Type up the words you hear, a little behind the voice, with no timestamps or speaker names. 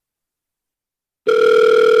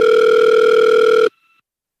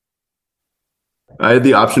I had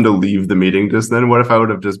the option to leave the meeting just then. What if I would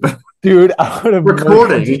have just been Dude, I would have murdered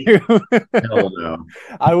recording? you. Hell no.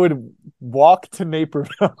 I would walk to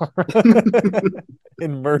Naperville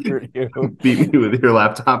and murder you. Beat me with your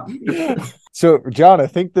laptop. So, John, I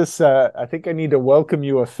think I need to welcome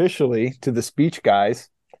you officially to the Speech Guys.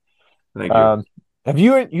 Thank you. Um,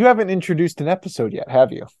 you haven't introduced an episode yet,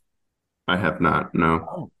 have you? I have not. No.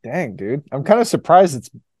 Oh, dang, dude. I'm kind of surprised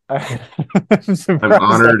I'm I'm surprised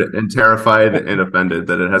honored and terrified and offended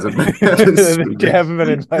that it hasn't been that you sooner. haven't been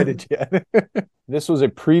invited yet. This was a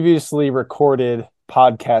previously recorded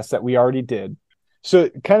podcast that we already did. So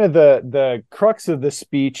kind of the crux of the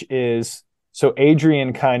speech is so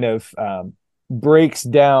Adrian kind of breaks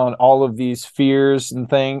down all of these fears and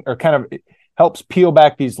thing, or kind of helps peel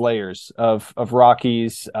back these layers of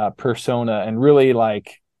Rocky's persona and really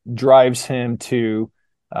like drives him to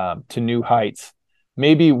new heights.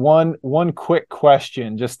 Maybe one quick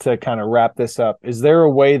question just to kind of wrap this up. Is there a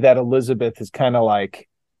way that Elizabeth is kind of like,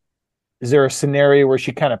 is there a scenario where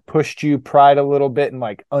she kind of pushed you pride a little bit and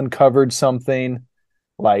like uncovered something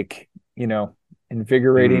like,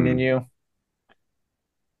 invigorating in Hmm. you?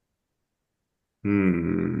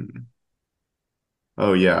 Hmm.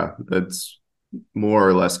 Oh yeah, that's more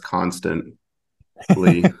or less constantly.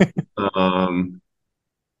 Um,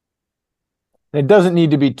 It doesn't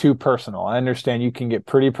need to be too personal. I understand you can get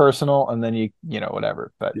pretty personal and then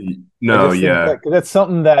whatever, but I no, just think yeah. that that's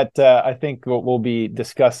something that I think we'll be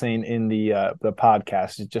discussing in the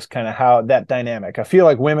podcast is just kind of how that dynamic. I feel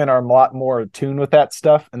like women are a lot more attuned with that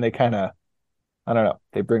stuff, and they kind of, I don't know,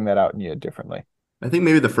 they bring that out in you differently. I think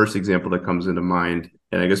maybe the first example that comes into mind,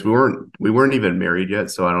 and I guess we weren't even married yet,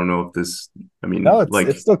 so I don't know if this. I No, mean, it like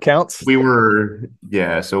still counts. we were,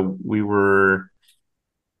 yeah. So we were.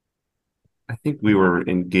 I think we were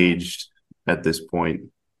engaged at this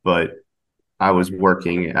point, but I was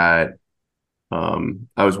working at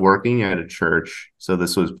I was working at a church. So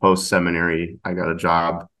this was post seminary. I got a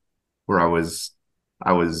job where I was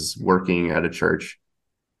working at a church,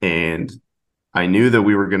 and I knew that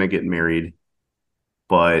we were going to get married,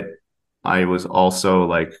 but I was also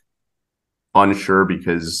like unsure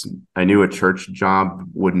because I knew a church job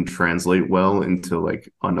wouldn't translate well into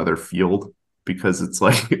like another field because it's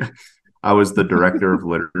like I was the director of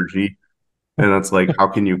liturgy, and it's like how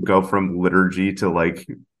can you go from liturgy to like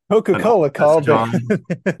an Coca-Cola office called. job?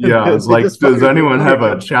 Yeah, it's They like, just does fired anyone have me.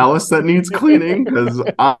 a chalice that needs cleaning? Because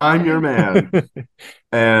I'm your man.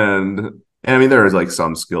 And I mean, there is like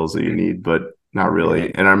some skills that you need, but not Yeah.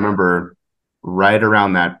 really. And I remember right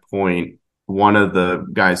around that point, one of the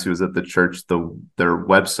guys who was at the church, their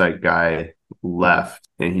website guy left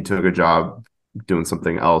and he took a job doing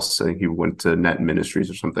something else. I think he went to Net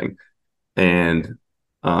Ministries or something, and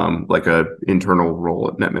like a internal role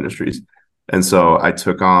at Net Ministries. And so I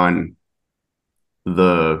took on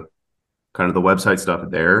the kind of the website stuff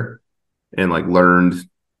there and like learned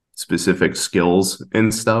specific skills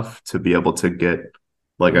and stuff to be able to get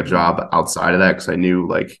like a Mhm. job outside of that because I knew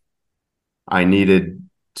like I needed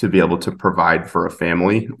to be able to provide for a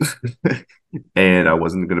family and I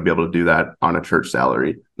wasn't going to be able to do that on a church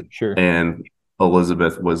salary. Sure. And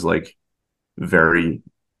Elizabeth was like very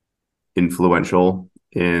influential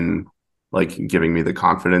in like giving me the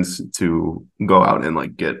confidence to go out and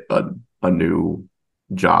like get a new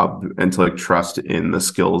job and to like trust in the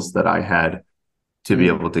skills that I had to be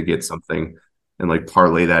Mm. able to get something and like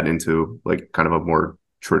parlay that into like kind of a more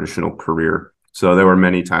traditional career. So there were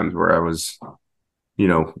many times where I was,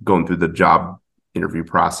 going through the job interview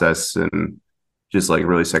process and just like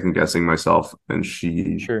really second guessing myself. And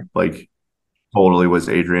she Sure. like totally was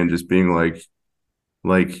Adrian just being like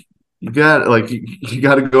you got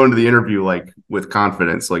to go into the interview like with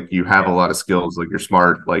confidence, like you have a Yeah. lot of skills, like you're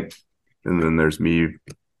smart, like, and then there's me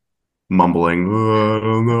mumbling, oh, I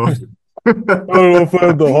don't know. I don't know if I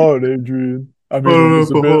have the heart, Adrian. I I mean, don't have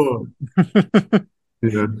the Elizabeth. heart.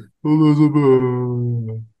 Yeah,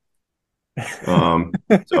 Elizabeth.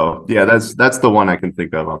 So yeah, that's the one I can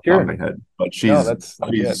think of off the top of Sure. my head. But No, she's that's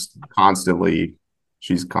legit. she's constantly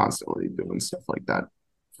she's constantly doing stuff like that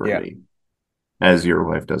for Yeah. me, as your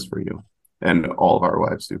wife does for you, and all of our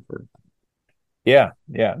wives do for. Yeah.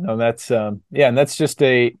 Yeah. No, that's yeah, and that's just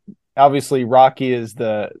a obviously Rocky is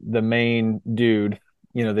the main dude,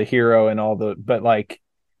 the hero and all the but like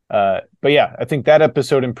but yeah, I think that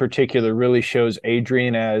episode in particular really shows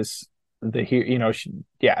Adrian as the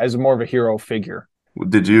yeah, as more of a hero figure.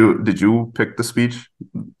 Did you pick the speech?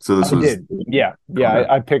 So this I was did. Yeah. Yeah, okay.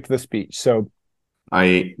 I picked the speech. So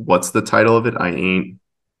What's the title of it? I'm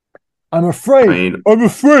I afraid. ain't I'm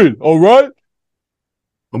afraid, all right?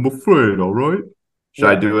 I'm afraid, all right. Should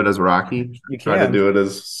I do it as Rocky? You Try to can. do it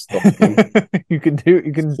as Stallone. You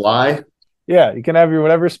can, Fly. yeah, you can have your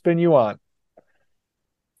whatever spin you want.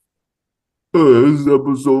 This is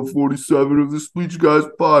episode 47 of the Speech Guys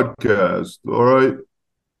podcast. All right.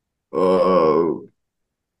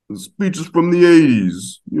 The speeches from the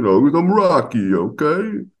 80s. You know, I'm Rocky,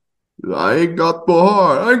 okay? I ain't got the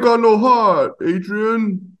heart. I ain't got no heart,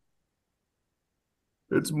 Adrian.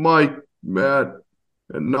 It's Mike, Matt,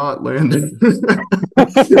 and not Landon.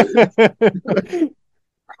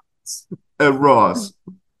 And Ross.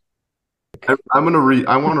 I'm gonna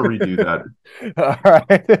I want to redo that. All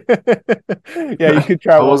right. Yeah, you could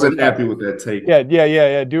try I one more wasn't time. happy with that take.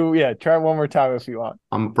 Yeah. Try one more time if you want.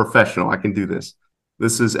 I'm a professional. I can do this.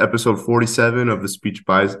 This is episode 47 of the Speech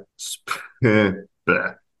Buys.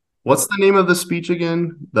 What's the name of the speech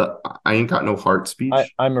again? The I ain't got no heart speech.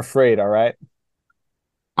 I'm afraid. All right.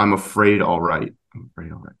 I'm afraid. All right. I'm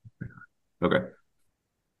afraid. All right. Okay.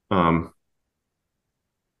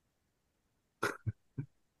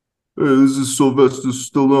 Hey, this is Sylvester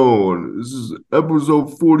Stallone. This is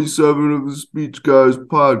episode 47 of the Speech Guys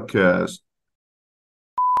podcast.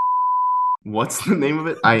 What's the name of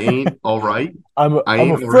it? I ain't all right. I'm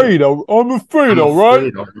afraid. Right. I'm afraid. All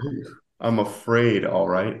right. I'm afraid. All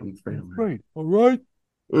right. I'm afraid. All right.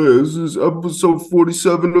 Hey, this is episode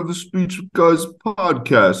 47 of the Speech Guys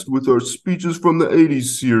podcast with our speeches from the 80s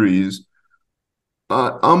series.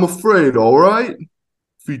 I'm afraid. All right.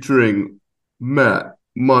 Featuring Matt,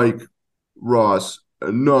 Mike, Ross,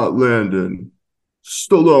 and not Landon.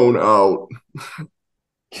 Stallone out.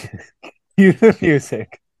 Cue the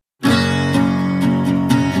music.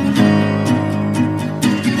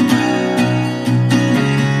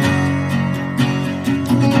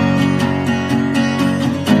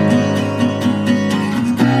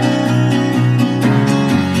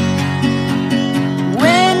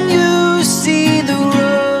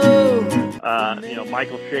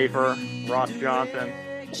 Michael Schaefer, Ross Johnson,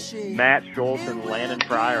 Matt Schultz, and Landon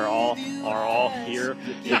Fry are all here.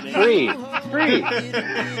 It's free.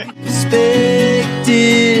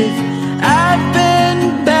 I've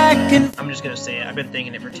been back and I'm just gonna say it. I've been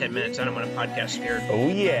thinking it for 10 minutes. I don't want a podcast scared. Oh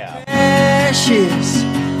yeah. Ashes.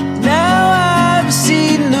 Now I've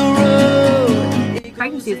seen the road.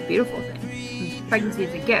 Pregnancy is a beautiful thing. Pregnancy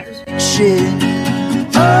is a gift.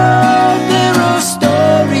 Oh, there are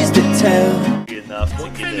stories to tell.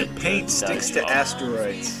 What kind of paint sticks to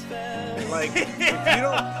asteroids? Like, if you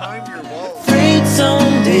don't time your wall. Afraid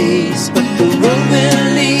some days, but the road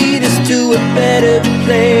will lead us to a better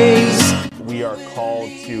place. We are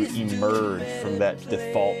called to emerge from that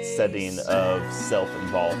default setting of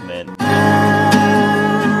self-involvement.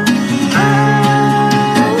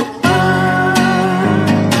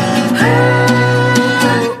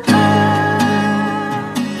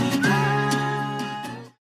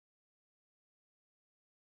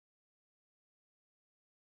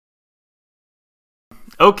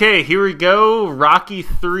 Okay, here we go. Rocky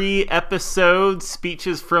 3 episode,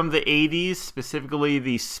 speeches from the 80s, specifically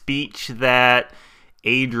the speech that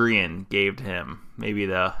Adrian gave to him. Maybe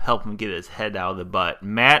to help him get his head out of the butt.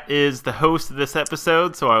 Matt is the host of this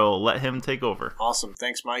episode, so I will let him take over. Awesome.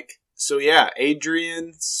 Thanks, Mike. So yeah,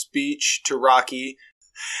 Adrian's speech to Rocky.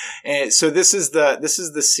 And so this is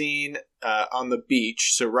the scene on the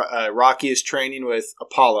beach. So Rocky is training with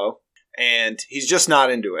Apollo, and he's just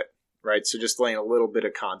not into it. Right, so just laying a little bit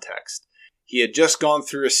of context. He had just gone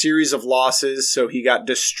through a series of losses, so he got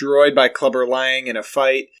destroyed by Clubber Lang in a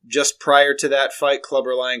fight. Just prior to that fight,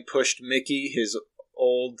 Clubber Lang pushed Mickey, his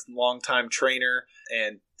old, longtime trainer,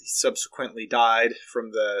 and he subsequently died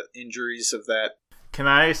from the injuries of that. Can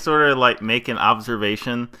I sort of like make an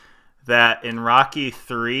observation that in Rocky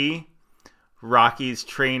 3, Rocky's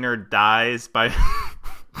trainer dies by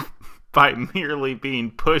by merely being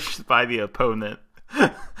pushed by the opponent?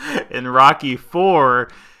 In Rocky 4,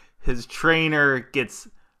 his trainer gets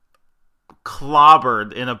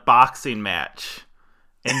clobbered in a boxing match.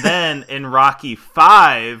 And then in Rocky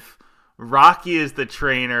 5, Rocky is the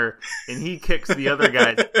trainer and he kicks the other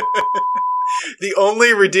guy. The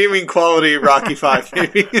only redeeming quality of Rocky 5,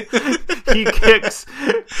 maybe. He kicks.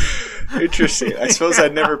 Interesting. I suppose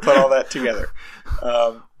I'd never put all that together.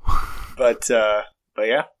 But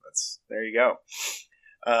yeah, there you go.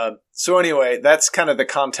 So anyway, that's kind of the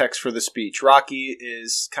context for the speech. Rocky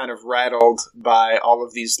is kind of rattled by all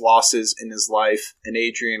of these losses in his life, and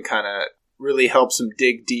Adrian kind of really helps him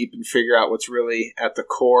dig deep and figure out what's really at the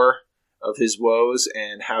core of his woes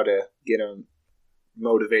and how to get him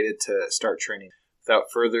motivated to start training. Without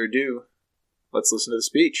further ado, let's listen to the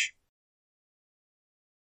speech.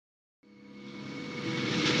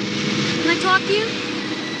 Can I talk to you?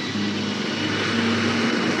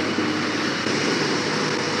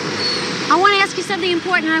 ask you something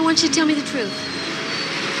important, and I want you to tell me the truth.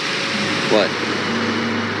 What?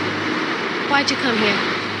 Why'd you come here?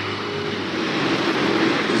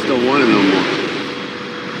 Just don't want it no more.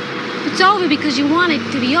 It's over because you want it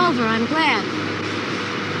to be over. I'm glad.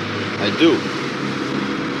 I do.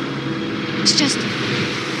 It's just,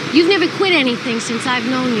 you've never quit anything since I've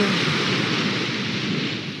known you.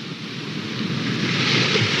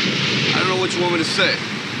 I don't know what you want me to say.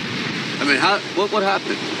 I mean, what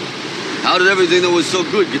happened? How did everything that was so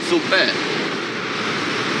good get so bad?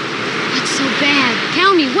 What's so bad?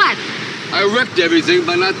 Tell me, what? I wrecked everything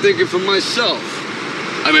by not thinking for myself.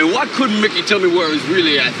 I mean, why couldn't Mickey tell me where I was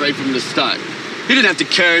really at right from the start? He didn't have to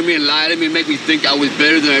carry me and lie to me and make me think I was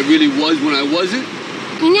better than I really was when I wasn't.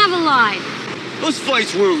 You never lied. Those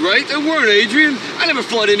fights weren't right. They weren't, Adrian. I never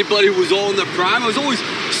fought anybody who was all in their prime. I was always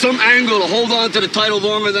some angle to hold on to the title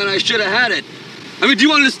longer than I should have had it. I mean, do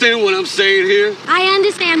you understand what I'm saying here? I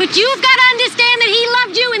understand, but you've got to understand that he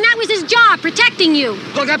loved you and that was his job, protecting you.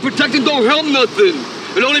 Look, that protecting don't help nothing.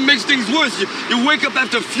 It only makes things worse. You wake up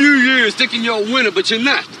after a few years thinking you're a winner, but you're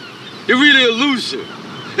not. You're really a loser.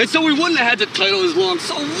 And so we wouldn't have had the title as long.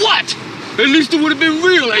 So what? At least it would have been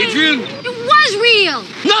real, Adrian. It was real.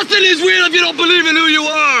 Nothing is real if you don't believe in who you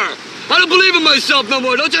are. I don't believe in myself no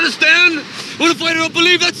more. Don't you understand? Well, if I don't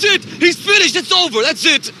believe, that's it. He's finished. It's over. That's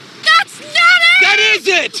it. That's not it. That is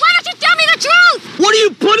it. Why don't you tell me the truth? What are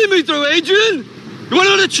you putting me through, Adrian? You want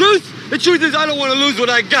to know the truth? The truth is I don't want to lose what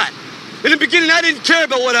I got. In the beginning, I didn't care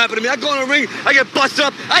about what happened to me. I go in the ring, I get busted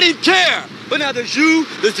up. I didn't care. But now there's you,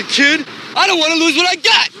 there's the kid. I don't want to lose what I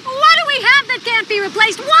got. What do we have that can't be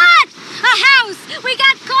replaced? What? A house. We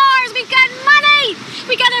got cars. We got money.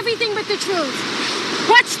 We got everything but the truth.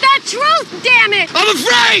 What's the truth, damn it? I'm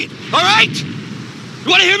afraid, all right? You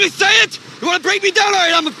want to hear me say it? You want to break me down? All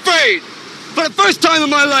right, I'm afraid. For the first time in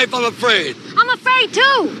my life, I'm afraid. I'm afraid,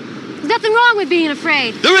 too. There's nothing wrong with being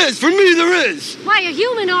afraid. There is. For me, there is. Why, you're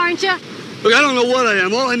human, aren't you? Look, I don't know what I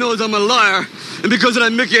am. All I know is I'm a liar. And because of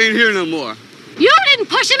that, Mickey ain't here no more. You didn't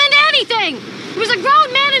push him into anything. He was a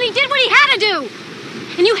grown man and he did what he had to do.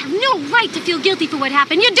 And you have no right to feel guilty for what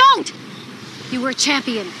happened. You don't. You were a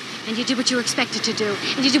champion. And you did what you were expected to do.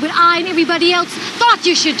 And you did what I and everybody else thought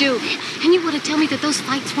you should do. And you want to tell me that those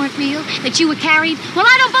fights weren't real? That you were carried? Well,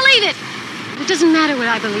 I don't believe it. It doesn't matter what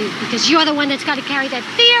I believe, because you're the one that's got to carry that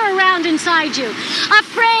fear around inside you.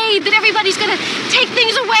 Afraid that everybody's going to take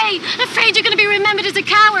things away. Afraid you're going to be remembered as a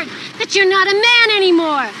coward. That you're not a man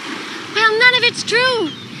anymore. Well, none of it's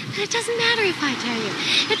true. But it doesn't matter if I tell you.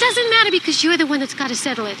 It doesn't matter because you're the one that's got to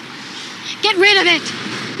settle it. Get rid of it.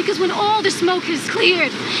 Because when all the smoke is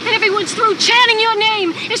cleared and everyone's through chanting your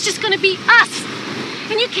name, it's just going to be us.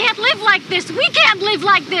 And you can't live like this. We can't live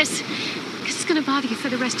like this. Because it's going to bother you for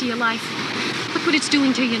the rest of your life. Look what it's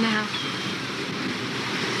doing to you now.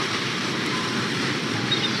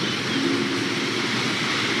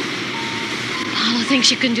 Paula thinks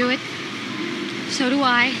you can do it. So do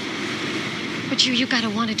I. But you gotta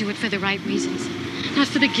want to do it for the right reasons. Not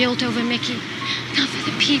for the guilt over Mickey. Not for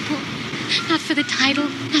the people. Not for the title.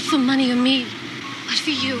 Not for money or me. But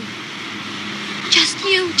for you. Just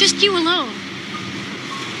you. Just you alone.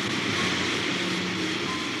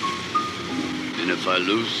 And if I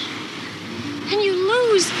lose? And you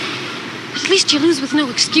lose. But at least you lose with no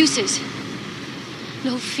excuses.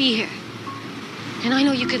 No fear. And I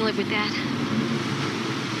know you can live with that.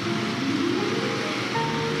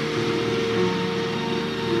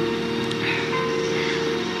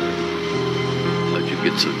 How'd you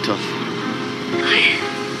get so tough?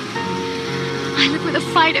 I live with a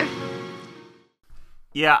fighter.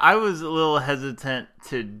 Yeah, I was a little hesitant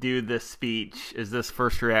to do this speech. Is this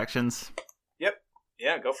first reactions? Yep.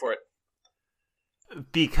 Yeah, go for it.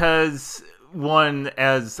 Because, one,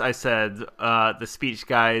 as I said, the speech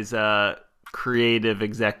guy's creative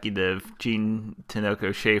executive, Gene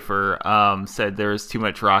Tinoco Schaefer, said there was too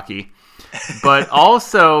much Rocky. But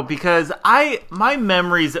also because my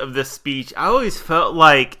memories of this speech, I always felt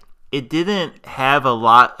like it didn't have a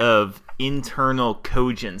lot of internal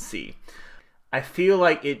cogency. I feel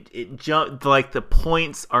like it jumped, like the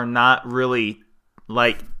points are not really,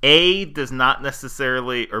 like A does not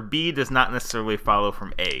necessarily, or B does not necessarily follow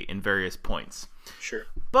from A in various points. Sure.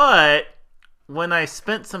 But when I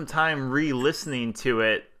spent some time re-listening to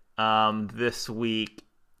it this week,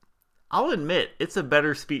 I'll admit it's a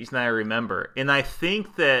better speech than I remember. And I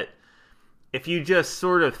think that if you just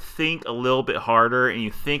sort of think a little bit harder and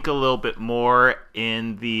you think a little bit more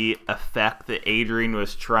in the effect that Adrian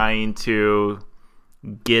was trying to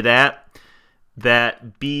get at,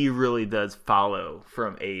 that B really does follow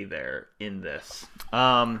from A there in this.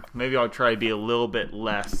 Maybe I'll try to be a little bit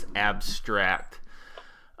less abstract.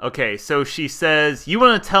 Okay, so she says, "You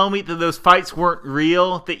want to tell me that those fights weren't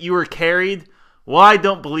real, that you were carried? Well, I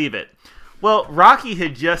don't believe it." Well, Rocky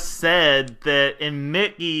had just said that, and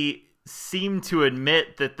Mickey seemed to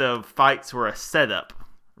admit that the fights were a setup,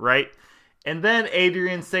 right? And then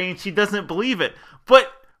Adrian saying she doesn't believe it.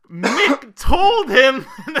 But Mick told him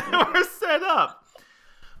they were set up.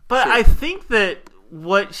 But sure. I think that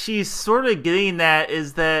what she's sort of getting at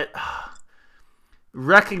is that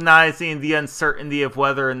recognizing the uncertainty of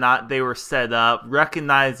whether or not they were set up,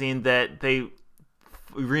 recognizing that they,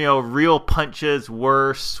 real punches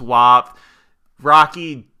were swapped.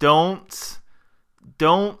 Rocky, don't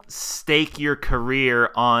stake your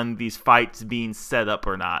career on these fights being set up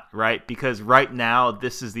or not, right? Because right now,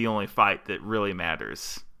 this is the only fight that really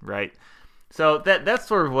matters, right? So that's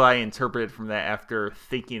sort of what I interpreted from that after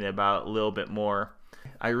thinking about it a little bit more.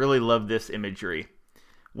 I really love this imagery.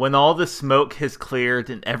 When all the smoke has cleared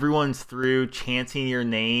and everyone's through chanting your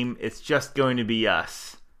name, it's just going to be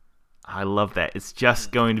us. I love that. It's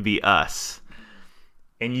just going to be us.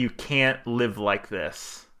 And you can't live like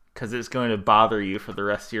this because it's going to bother you for the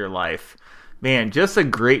rest of your life. Man, just a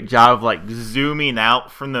great job of like zooming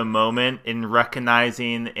out from the moment and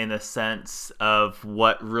recognizing in a sense of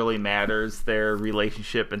what really matters, their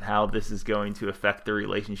relationship and how this is going to affect their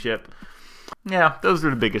relationship. Yeah, those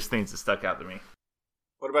are the biggest things that stuck out to me.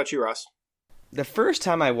 What about you, Ross? The first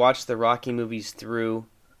time I watched the Rocky movies through,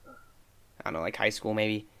 I don't know, like high school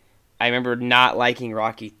maybe, I remember not liking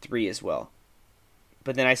Rocky 3 as well.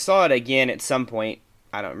 But then I saw it again at some point,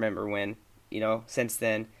 I don't remember when, since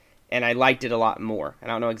then, and I liked it a lot more. I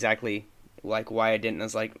don't know exactly like why I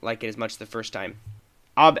didn't like it as much the first time.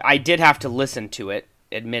 I did have to listen to it,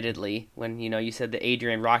 admittedly, when you said the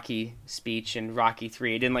Adrian Rocky speech in Rocky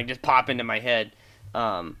 3. It didn't just pop into my head.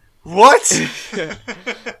 What?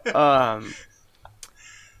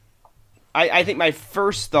 I think my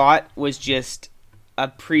first thought was just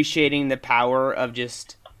appreciating the power of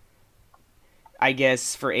just, I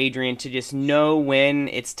guess, for Adrian to just know when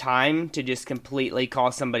it's time to just completely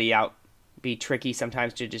call somebody out. Be tricky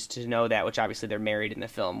sometimes to know that, which obviously they're married in the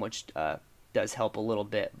film, which does help a little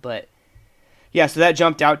bit. But yeah, so that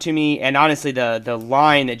jumped out to me, and honestly, the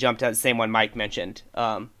line that jumped out, the same one Mike mentioned,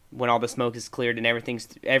 when all the smoke is cleared and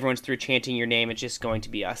everyone's through chanting your name, it's just going to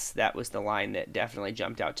be us. That was the line that definitely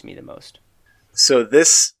jumped out to me the most. So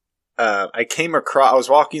this, I was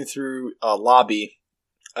walking through a lobby.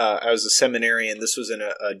 I was a seminarian. This was in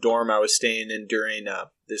a dorm I was staying in during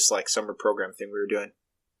this summer program thing we were doing.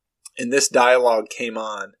 And this dialogue came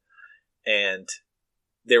on, and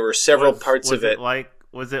there were several parts of it.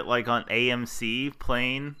 Was it on AMC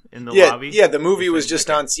playing in the lobby? Yeah, the movie was just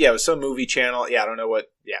on. Yeah, it was some movie channel. Yeah, I don't know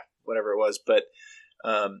what. Yeah, whatever it was, but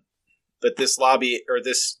this lobby or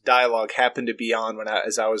this dialogue happened to be on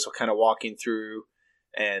as I was kind of walking through,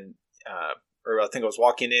 and or I think I was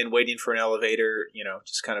walking in, waiting for an elevator.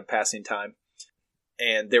 Just kind of passing time.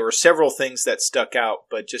 And there were several things that stuck out,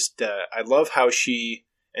 but just I love how she,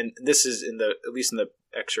 and this is at least in the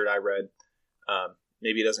excerpt I read.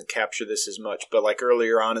 Maybe it doesn't capture this as much, but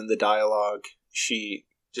earlier on in the dialogue, she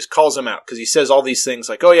just calls him out because he says all these things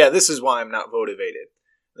like, "Oh yeah, this is why I'm not motivated."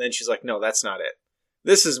 And then she's like, "No, that's not it.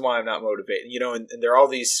 This is why I'm not motivated." And there are all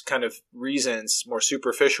these kind of reasons, more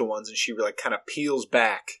superficial ones, and she kind of peels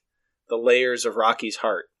back the layers of Rocky's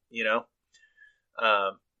heart,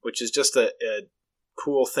 which is just a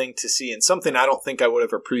cool thing to see, and something I don't think I would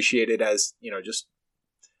have appreciated as, just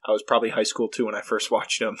I was probably high school too when I first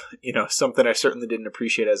watched them. Something I certainly didn't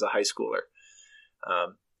appreciate as a high schooler.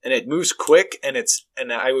 And it moves quick, and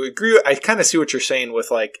I would agree. I kind of see what you're saying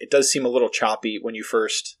with it does seem a little choppy when you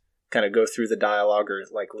first kind of go through the dialogue or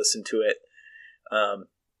listen to it,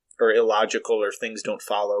 or illogical or things don't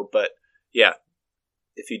follow. But yeah,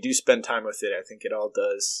 if you do spend time with it, I think it all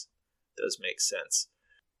does make sense.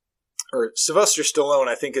 Or Sylvester Stallone,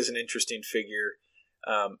 I think, is an interesting figure.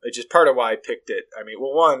 It's just part of why I picked it. I mean,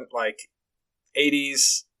 well, one,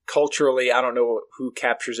 80s culturally, I don't know who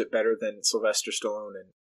captures it better than Sylvester Stallone, and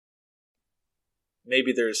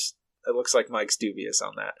maybe it looks like Mike's dubious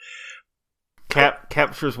on that.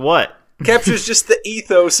 Captures what? Captures just the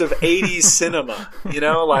ethos of 80s cinema. That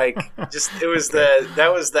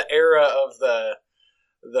was the era of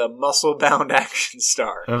the muscle-bound action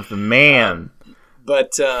star. Of the man.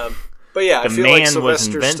 But yeah, I feel like Sylvester was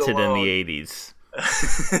invented Stallone, in the 80s.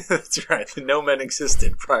 That's right. No men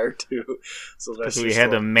existed prior to Sylvester Stallone. We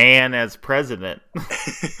had a man as president.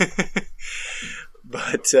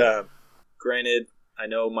 But granted, I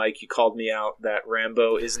know, Mike, you called me out that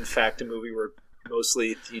Rambo is in fact a movie where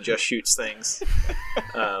Mostly he just shoots things.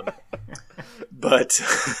 But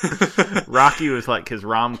Rocky was like his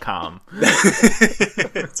rom-com.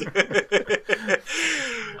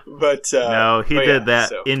 No, he did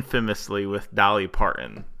that infamously with Dolly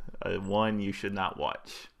Parton. One you should not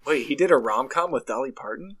watch. Wait, he did a rom-com with Dolly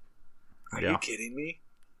Parton? Are you kidding me?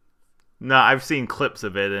 No, I've seen clips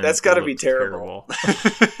of it. And that's got to be terrible.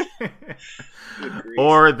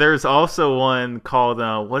 Or there's also one called,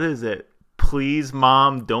 what is it? Please,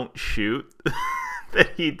 Mom, Don't Shoot.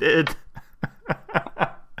 That he did.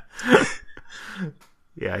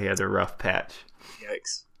 Yeah, he had a rough patch.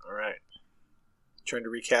 Yikes. All right. Trying to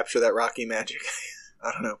recapture that Rocky magic.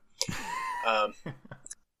 I don't know.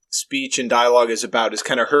 Speech and dialogue is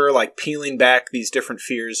kind of her like peeling back these different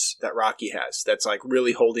fears that Rocky has. That's like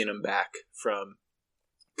really holding him back from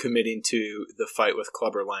committing to the fight with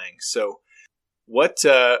Clubber Lang. So what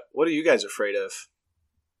are you guys afraid of?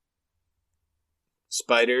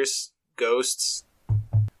 Spiders? Ghosts?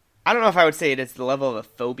 I don't know if I would say it's the level of a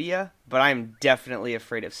phobia, but I'm definitely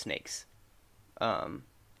afraid of snakes.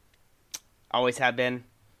 Always have been.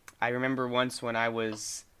 I remember once when I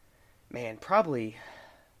was, probably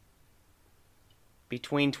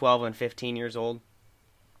between 12 and 15 years old.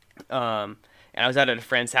 And I was out at a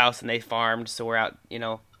friend's house and they farmed, so we're out,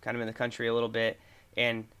 kind of in the country a little bit.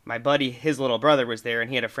 And my buddy, his little brother was there, and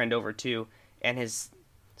he had a friend over too. And his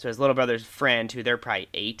little brother's friend, who they're probably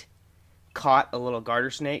 8, caught a little garter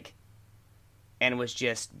snake and was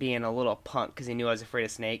just being a little punk because he knew I was afraid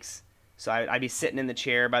of snakes. So I'd be sitting in the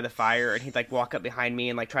chair by the fire, and he'd like walk up behind me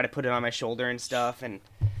and like try to put it on my shoulder and stuff. And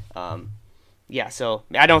so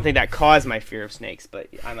I don't think that caused my fear of snakes, but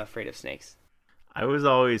I'm afraid of snakes. I was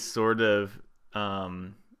always sort of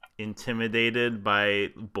intimidated by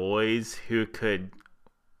boys who could.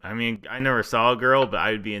 I never saw a girl, but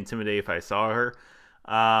I would be intimidated if I saw her.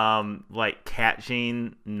 Like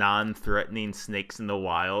catching non-threatening snakes in the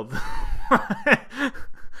wild.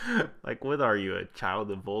 Like, what are you, a child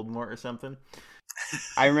of Voldemort or something?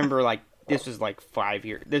 I remember this was 5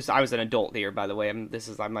 years. I was an adult here, by the way. I'm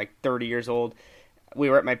like 30 years old. We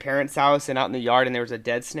were at my parents' house and out in the yard, and there was a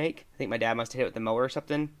dead snake. I think my dad must have hit it with the mower or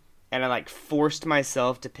something. And I forced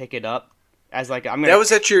myself to pick it up as I'm gonna. That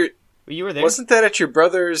was at your. You were there. Wasn't that at your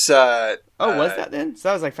brother's? Was that then? So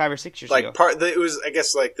that was 5 or 6 years ago. It was, I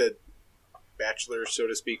guess, the bachelor, so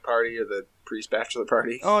to speak, party or the priest-bachelor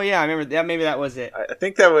party. Oh yeah, I remember that. Maybe that was it. I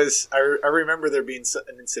think that was. I remember there being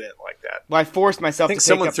an incident like that. Well, I forced myself. I think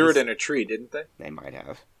someone threw it in a tree, didn't they? They might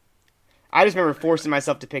have. I just remember forcing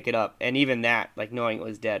myself to pick it up, and even that, knowing it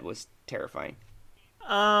was dead, was terrifying.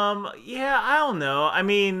 Yeah, I don't know.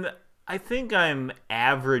 I think I'm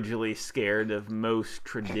averagely scared of most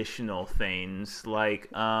traditional things,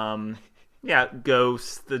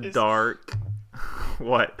 ghosts, the dark.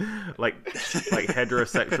 What? Like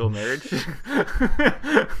heterosexual marriage?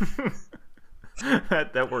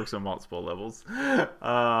 that works on multiple levels.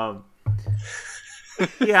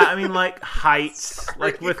 Heights,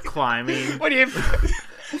 with climbing. What do you?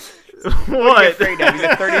 What are you afraid of? He's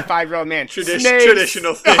a 35-year-old man.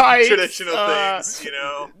 Traditional things,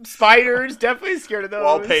 Spiders, definitely scared of those.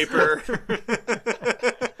 Wallpaper.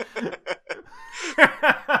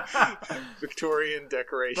 Victorian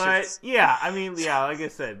decorations. But, like I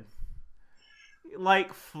said,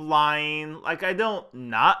 flying. I don't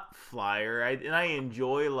not fly, and I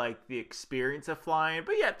enjoy, the experience of flying.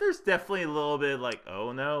 But, yeah, there's definitely a little bit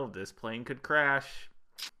oh, no, this plane could crash.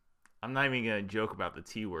 I'm not even going to joke about the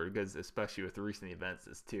T word because, especially with the recent events,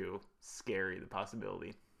 it's too scary, the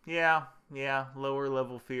possibility. Yeah, lower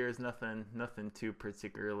level fears, nothing too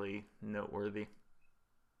particularly noteworthy.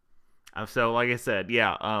 So, like I said,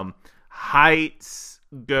 heights,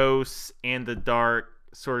 ghosts, and the dark,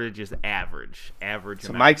 sort of just average.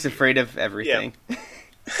 So Mike's afraid of everything. Yeah.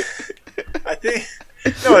 I think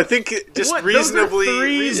just reasonably.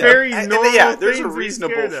 There's a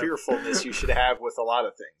reasonable fearfulness you should have with a lot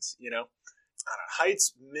of things. I don't know,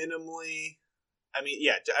 heights minimally. I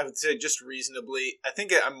would say just reasonably. I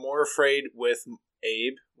think I'm more afraid with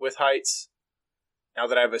Abe with heights. Now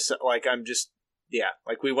that I have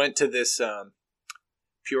we went to this.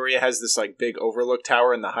 Peoria has this big overlook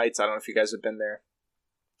tower in the heights. I don't know if you guys have been there,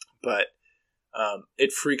 but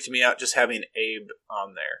it freaked me out just having Abe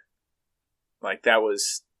on there. That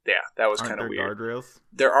was kind of weird. Guardrails?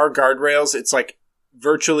 There are guardrails. It's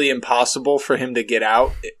virtually impossible for him to get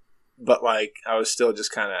out. But I was still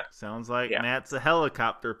just kind of. Sounds like Matt's a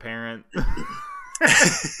helicopter parent,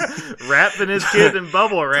 wrapping his kid in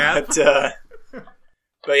bubble wrap.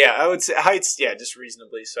 But yeah, I would say heights. Yeah, just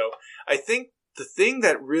reasonably. So I think the thing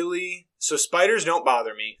that really spiders don't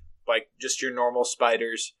bother me. Just your normal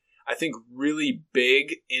spiders. I think really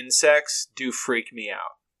big insects do freak me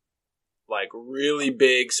out. Like really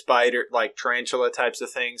big spider, like tarantula types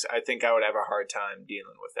of things, I think I would have a hard time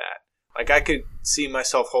dealing with that. Like I could see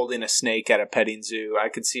myself holding a snake at a petting zoo. I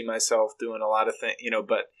could see myself doing a lot of things,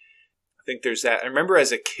 but I think there's that. I remember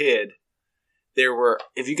as a kid, there were,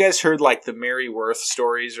 if you guys heard like the Mary Worth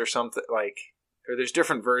stories or something, like, or there's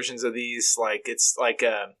different versions of these, like it's like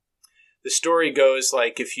the story goes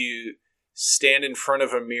like if you stand in front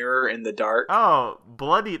of a mirror in the dark. Oh,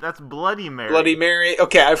 that's Bloody Mary. Bloody Mary.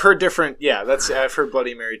 Okay, I've heard different. Yeah, I've heard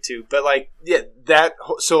Bloody Mary too. But like, yeah,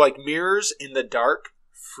 so like mirrors in the dark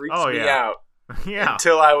freaks me out. Yeah.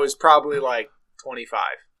 Until I was probably like 25.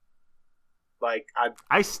 Like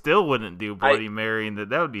I still wouldn't do Bloody Mary, and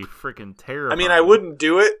that would be freaking terrifying. I mean, I wouldn't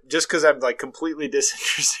do it just because I'm like completely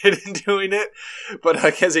disinterested in doing it. But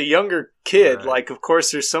like as a younger kid, like of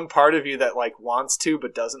course there's some part of you that like wants to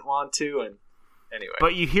but doesn't want to, and anyway.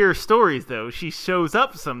 But you hear stories though; she shows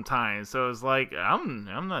up sometimes, so it's like I'm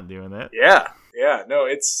not doing that. Yeah, no,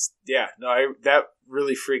 that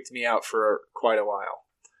really freaked me out for quite a while.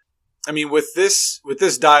 I mean, with this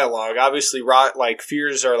dialogue, obviously, like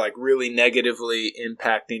fears are like really negatively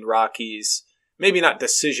impacting Rocky's, maybe not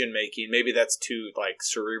decision making. Maybe that's too like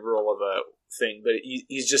cerebral of a thing, but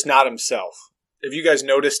he's just not himself. Have you guys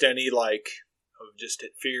noticed any like of just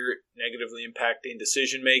fear negatively impacting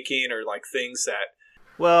decision making or like things that?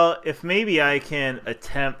 Well, if maybe I can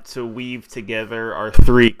attempt to weave together our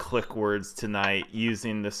 3 click words tonight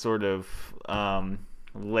using the sort of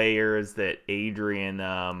layers that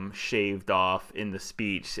Adrian shaved off in the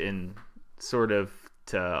speech, and sort of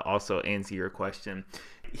to also answer your question.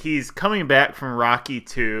 He's coming back from Rocky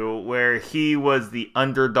 2 where he was the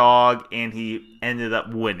underdog and he ended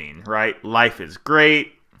up winning, right? Life is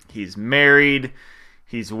great. He's married.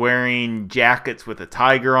 He's wearing jackets with a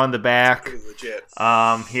tiger on the back. Pretty legit.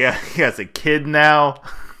 He has a kid now.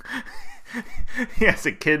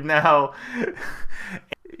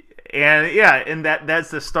 And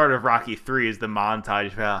that's the start of Rocky 3 is the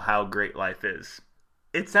montage of how great life is.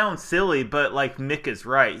 It sounds silly, but like Mick is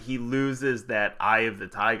right. He loses that eye of the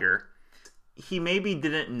tiger. He maybe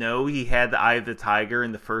didn't know he had the eye of the tiger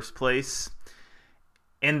in the first place.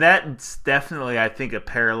 And that's definitely, I think, a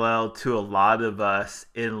parallel to a lot of us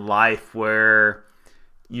in life where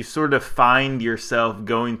you sort of find yourself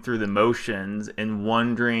going through the motions and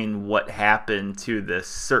wondering what happened to this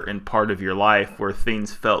certain part of your life where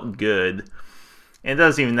things felt good. And it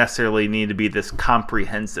doesn't even necessarily need to be this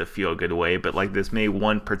comprehensive feel-good way, but like this maybe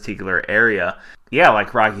one particular area. Yeah,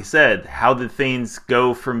 like Rocky said, how did things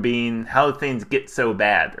get so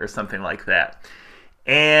bad or something like that?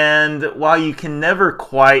 And while you can never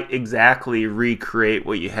quite exactly recreate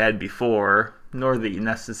what you had before, nor that you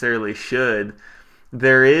necessarily should,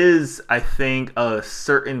 there is, I think, a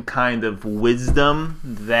certain kind of wisdom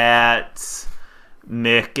that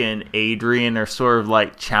Mick and Adrian are sort of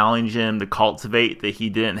like challenging him to cultivate that he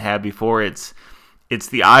didn't have before. It's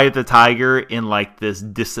the eye of the tiger in like this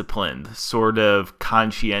disciplined, sort of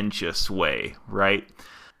conscientious way, right?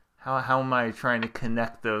 How am I trying to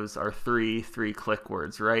connect those are three click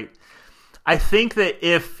words, right? I think that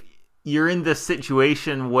if you're in this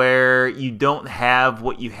situation where you don't have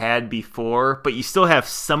what you had before, but you still have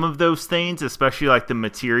some of those things, especially like the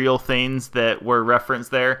material things that were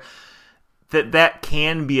referenced there, that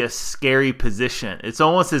can be a scary position. It's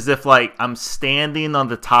almost as if like I'm standing on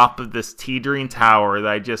the top of this teetering tower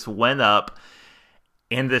that I just went up,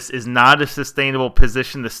 and this is not a sustainable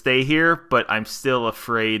position to stay here, but I'm still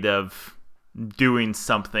afraid of doing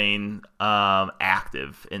something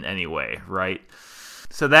active in any way, right?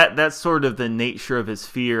 So that's sort of the nature of his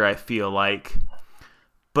fear, I feel like.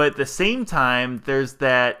 But at the same time, there's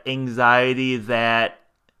that anxiety that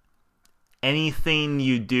anything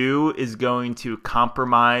you do is going to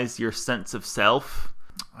compromise your sense of self.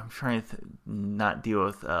 I'm trying to not deal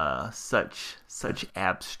with such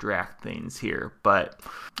abstract things here, but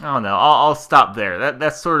I don't know. I'll stop there.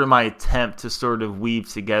 That's sort of my attempt to sort of weave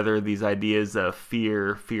together these ideas of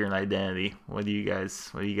fear, and identity. What do you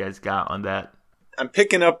guys got on that? I'm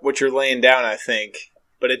picking up what you're laying down, I think,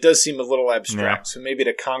 but it does seem a little abstract. Yeah. So maybe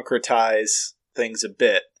to concretize things a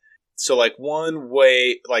bit. So like one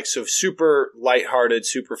way, like so super lighthearted,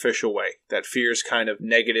 superficial way that fears kind of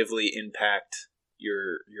negatively impact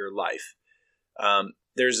your life.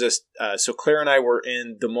 There's this. So Claire and I were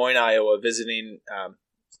in Des Moines, Iowa, visiting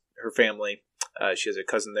her family. She has a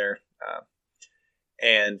cousin there,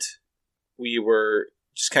 and we were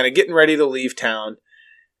just kind of getting ready to leave town,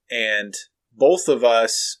 and both of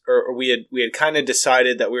us, or we had kind of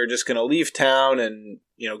decided that we were just going to leave town and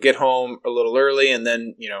get home a little early, and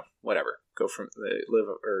then whatever. live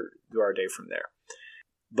or do our day from there.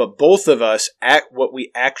 But both of us, what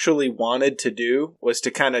we actually wanted to do was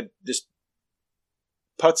to kind of just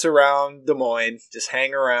putz around Des Moines, just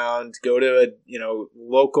hang around, go to a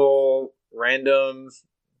local random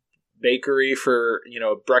bakery for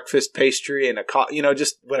breakfast pastry and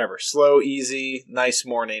just whatever, slow, easy, nice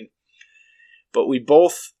morning. But we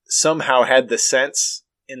both somehow had the sense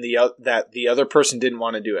that the other person didn't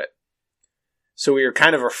want to do it. So we were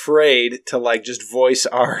kind of afraid to just voice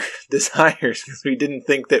our desires because we didn't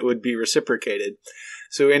think that would be reciprocated.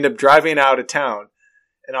 So we ended up driving out of town.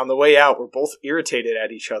 And on the way out, we're both irritated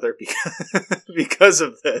at each other because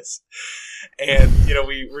of this. And,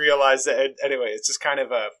 we realized that, anyway, it's just kind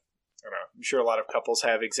of I don't know, I'm sure a lot of couples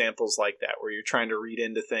have examples like that where you're trying to read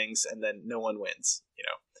into things and then no one wins,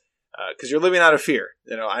 because you're living out of fear.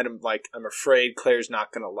 I'm afraid Claire's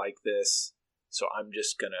not going to like this, so I'm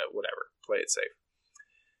just going to, whatever, play it safe.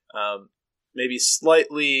 Maybe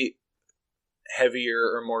slightly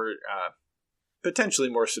heavier or more, potentially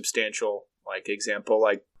more substantial, example,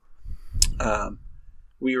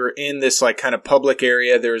 we were in this kind of public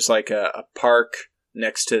area. There's a park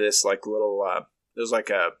next to this little, there's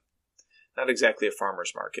not exactly a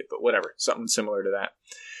farmer's market, but whatever, something similar to that.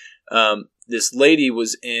 This lady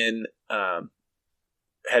was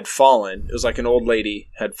had fallen. It was an old lady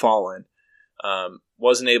had fallen,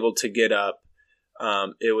 wasn't able to get up.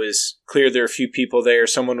 It was clear there were a few people there.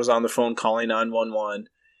 Someone was on the phone calling 911,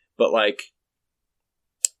 but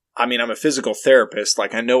I'm a physical therapist.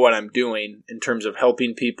 I know what I'm doing in terms of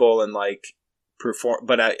helping people and perform,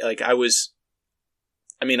 but I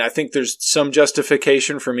think there's some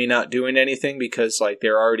justification for me not doing anything because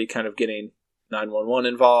they're already kind of getting 911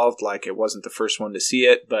 involved. It wasn't the first one to see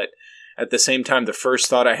it, but at the same time, the first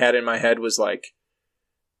thought I had in my head was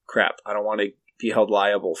crap, I don't want to be held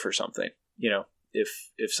liable for something,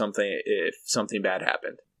 if something bad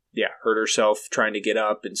happened. Yeah, hurt herself trying to get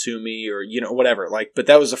up and sue me or, whatever. But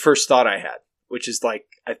that was the first thought I had, which is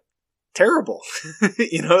terrible.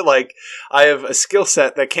 I have a skill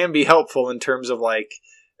set that can be helpful in terms of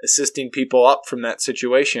assisting people up from that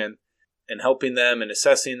situation and helping them and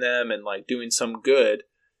assessing them and doing some good.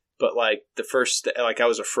 But the first, I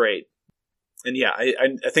was afraid. And yeah,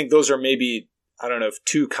 I think those are maybe, I don't know if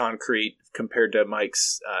too concrete compared to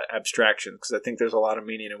Mike's abstraction, because I think there's a lot of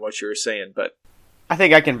meaning in what you were saying, but I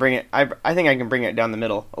think I can bring it. I think I can bring it down the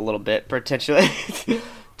middle a little bit, potentially,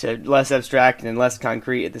 to less abstract and less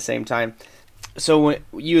concrete at the same time. So when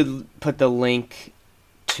you put the link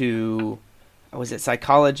to, was it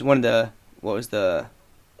psychology?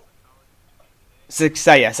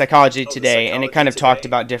 Psychology Today, and it kind of talked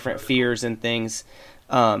about different fears and things.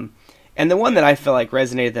 And the one that I feel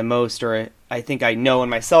resonated the most, or I think I know in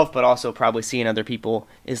myself, but also probably see in other people,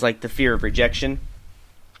 is the fear of rejection.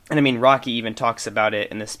 And Rocky even talks about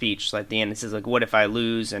it in the speech. At the end, it says, what if I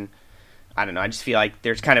lose? And I don't know, I just feel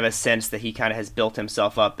there's kind of a sense that he kind of has built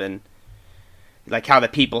himself up, and how the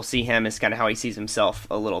people see him is kind of how he sees himself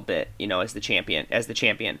a little bit, as the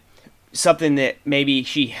champion. Something that maybe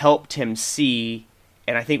she helped him see,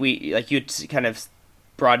 and I think you kind of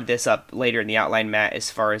brought this up later in the outline, Matt,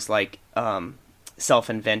 as far as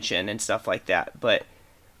self-invention and stuff like that. But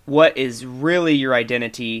what is really your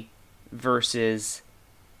identity versus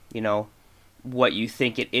what you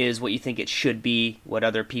think it is, what you think it should be, what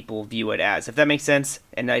other people view it as, if that makes sense.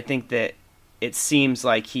 And I think that it seems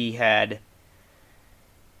like I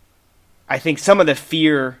think some of the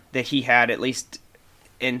fear that he had, at least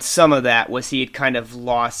in some of that, was he had kind of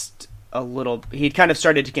lost a little, he'd kind of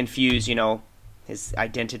started to confuse, his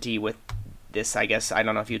identity with this, I guess, I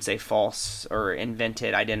don't know if you'd say false or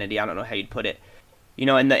invented identity, I don't know how you'd put it.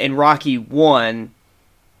 In Rocky 1,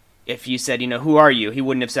 if you said, who are you? He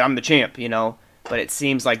wouldn't have said, I'm the champ, But it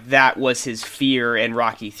seems like that was his fear in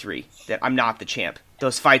Rocky 3, that I'm not the champ.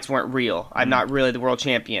 Those fights weren't real. I'm not really the world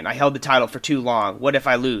champion. I held the title for too long. What if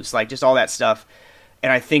I lose? Just all that stuff.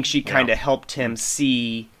 And I think she kind of helped him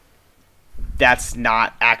see that's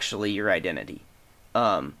not actually your identity.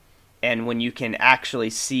 And when you can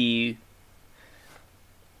actually see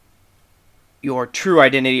your true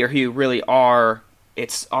identity or who you really are,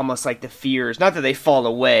 it's almost like the fears, not that they fall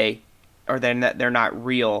away or that they're not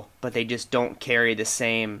real, but they just don't carry the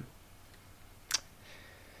same,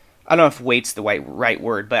 I don't know if weight's the right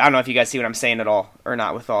word, but I don't know if you guys see what I'm saying at all or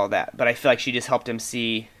not with all that, but I feel like she just helped him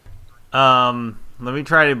see. Let me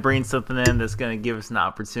try to bring something in that's going to give us an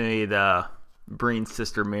opportunity to bring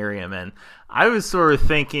Sister Miriam in. I was sort of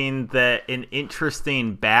thinking that an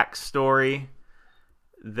interesting backstory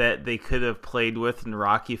that they could have played with in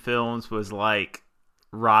Rocky films was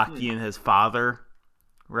Rocky and his father,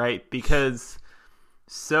 right? Because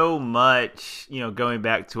so much, going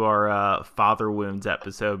back to our father wounds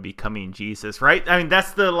episode, becoming Jesus, right? I mean,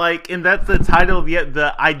 that's and that's the title of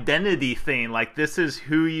the identity thing. Like, this is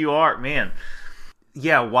who you are, man.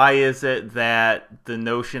 Yeah, why is it that the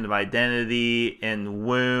notion of identity and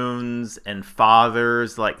wounds and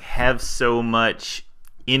fathers have so much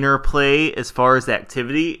interplay as far as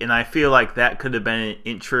activity? And I feel like that could have been an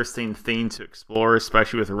interesting thing to explore,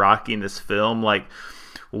 especially with Rocky in this film. Like,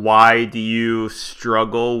 why do you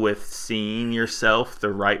struggle with seeing yourself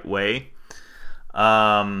the right way?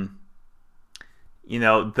 The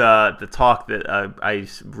talk that I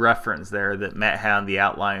referenced there that Matt had on the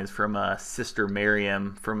outline is from Sister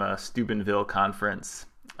Miriam from a Steubenville conference,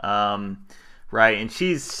 right? And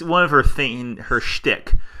she's one of her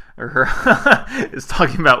shtick, or her is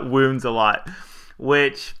talking about wounds a lot,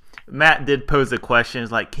 which Matt did pose a question: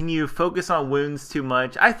 is like, can you focus on wounds too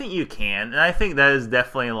much? I think you can, and I think that is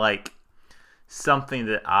definitely something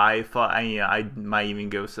that I thought. I might even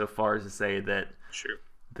go so far as to say that. Sure.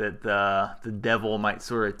 That the devil might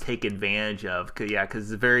sort of take advantage of,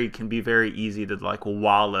 because it can be very easy to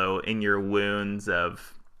wallow in your wounds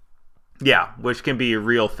of, which can be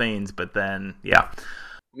real things, but then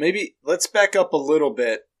Maybe let's back up a little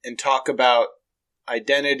bit and talk about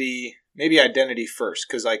identity. Maybe identity first,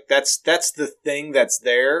 because that's the thing that's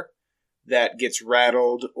there that gets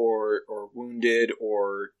rattled or wounded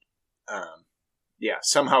or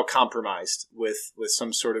somehow compromised with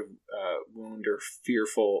some sort of wound or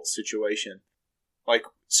fearful situation.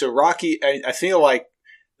 So Rocky, I feel like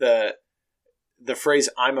the phrase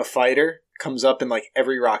 "I'm a fighter" comes up in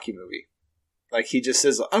every Rocky movie. He just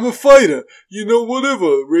says, "I'm a fighter,"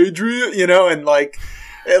 whatever, Adrian, and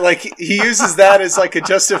he uses that as a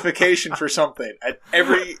justification for something at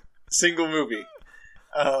every single movie.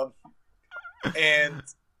 And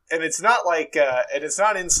it's not and it's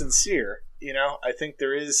not insincere. I think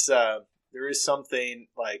there is something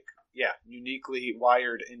uniquely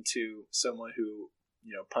wired into someone who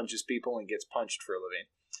punches people and gets punched for a living.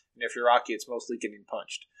 And if you're Rocky, it's mostly getting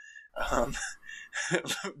punched.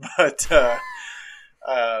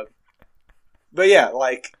 But yeah,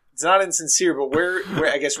 it's not insincere. But where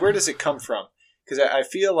I guess where does it come from? Because I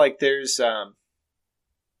feel like there's a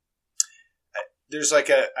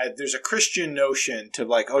Christian notion to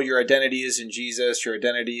your identity is in Jesus, your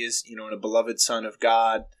identity is in a beloved Son of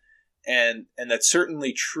God, and that's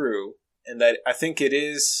certainly true, and that I think it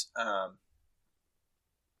is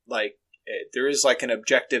there is an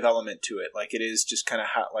objective element to it, it is just kind of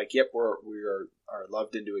how we are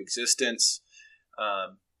loved into existence,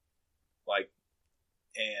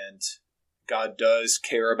 and God does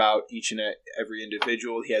care about each and every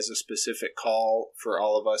individual. He has a specific call for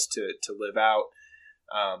all of us to live out.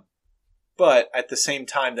 But at the same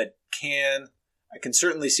time, I can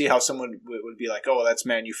certainly see how someone would be like, oh, well, that's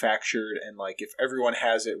manufactured. And if everyone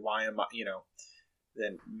has it, why am I,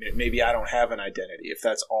 then maybe I don't have an identity if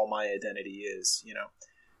that's all my identity is,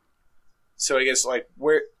 So I guess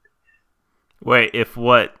where. Wait, if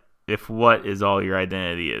what is all your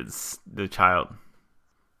identity is the child?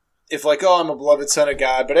 If I'm a beloved son of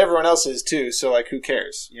God, but everyone else is too. So who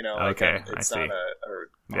cares? Okay, it's I see. Not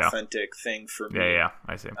an authentic thing for me. Yeah,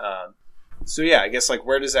 I see. So I guess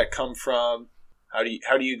where does that come from? How do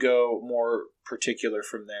you go more particular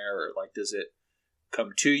from there? Or does it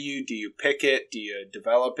come to you? Do you pick it? Do you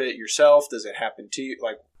develop it yourself? Does it happen to you?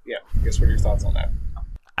 I guess what are your thoughts on that?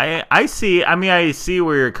 I see. I mean, I see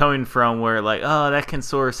where you're coming from. Where that can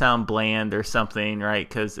sort of sound bland or something, right?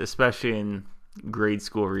 Because especially in grade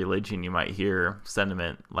school religion, you might hear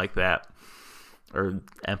sentiment like that or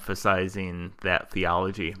emphasizing that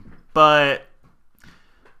theology. But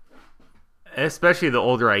especially the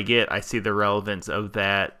older I get, I see the relevance of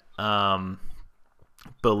that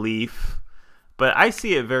belief. But I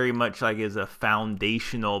see it very much as a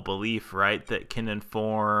foundational belief, right? That can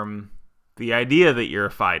inform the idea that you're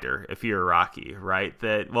a fighter if you're a Rocky, right?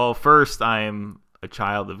 That, well, first I'm a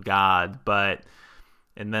child of God,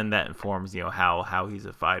 and then that informs, how he's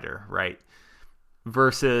a fighter, right?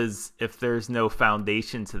 Versus if there's no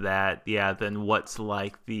foundation to that, then what's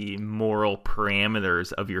the moral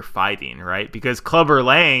parameters of your fighting, right? Because Clubber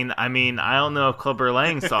Lang, I don't know if Clubber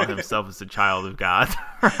Lang saw himself as a child of God,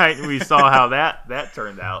 right? We saw how that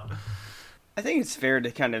turned out. I think it's fair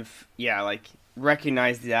to kind of,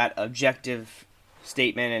 recognize that objective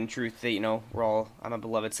statement and truth that, I'm a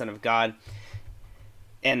beloved son of God.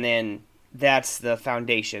 And then that's the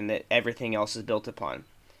foundation that everything else is built upon.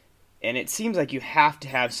 And it seems like you have to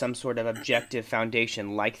have some sort of objective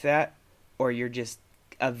foundation like that, or you're just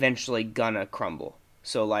eventually gonna crumble.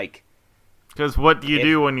 So because what do you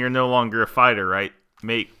do when you're no longer a fighter, right?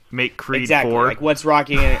 make Creed exactly. 4. Like, what's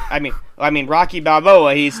Rocky? I mean, Rocky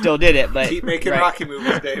Balboa, he still did it, but keep making Rocky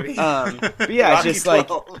movies, baby. But yeah, it's just 12.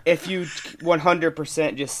 like if you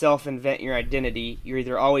 100% just self-invent your identity, you're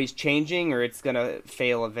either always changing or it's gonna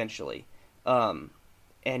fail eventually. And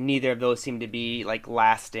neither of those seem to be like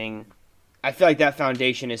lasting. I feel like that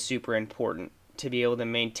foundation is super important to be able to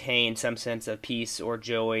maintain some sense of peace or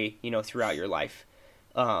joy, throughout your life.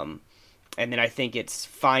 And then I think it's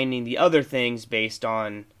finding the other things based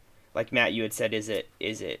on, like Matt, you had said, is it,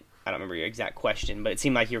 I don't remember your exact question, but it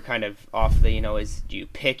seemed like you were kind of off the, do you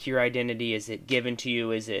pick your identity? Is it given to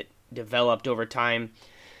you? Is it developed over time?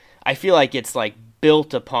 I feel like it's like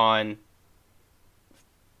built on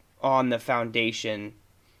the foundation,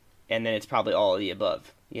 and then it's probably all of the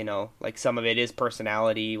above. Like some of it is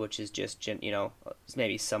personality, which is just,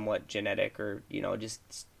 maybe somewhat genetic or,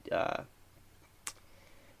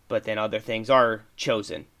 but then other things are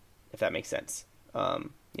chosen, if that makes sense.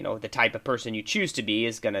 The type of person you choose to be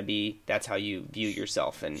is going to be, that's how you view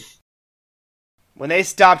yourself. And when they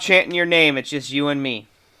stop chanting your name, it's just you and me.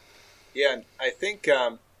 Yeah, I think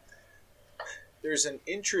there's an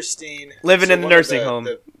interesting... Living in the nursing home.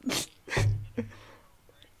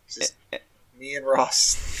 Just me and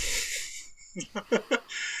Ross.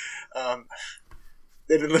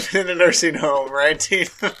 They've been living in a nursing home, ranting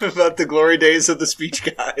about the glory days of the speech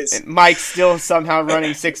guys. And Mike's still somehow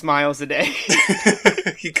running 6 miles a day.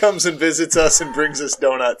 He comes and visits us and brings us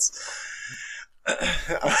donuts.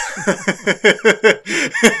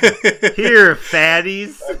 Here,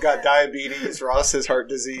 fatties. I've got diabetes. Ross has heart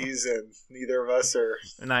disease, and neither of us are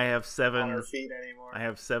and I have 7 on our feet anymore. I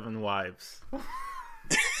have 7 wives.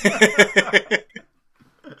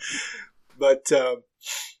 But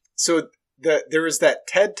so there was that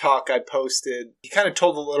TED Talk I posted. He kind of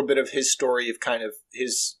told a little bit of his story of kind of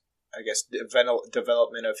his, I guess,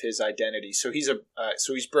 development of his identity. So he's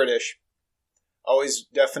he's British, always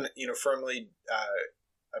definitely, firmly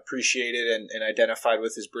appreciated and identified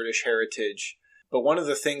with his British heritage. But one of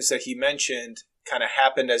the things that he mentioned kind of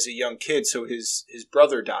happened as a young kid. So his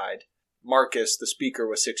brother died. Marcus, the speaker,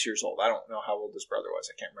 was 6 years old. I don't know how old his brother was.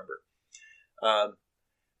 I can't remember.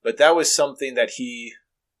 But that was something that he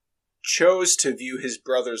chose to view his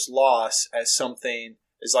brother's loss as something,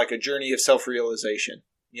 as like a journey of self-realization,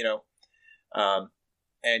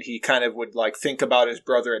 and he kind of would like think about his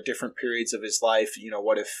brother at different periods of his life.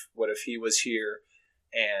 What if he was here,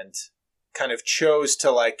 and kind of chose to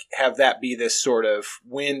like have that be this sort of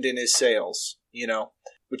wind in his sails,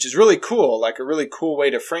 which is really cool, like a really cool way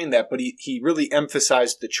to frame that. But he really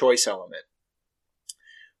emphasized the choice element,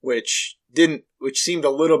 which seemed a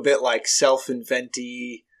little bit like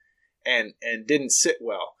self-inventy and didn't sit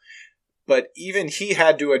well. But even he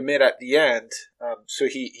had to admit at the end, so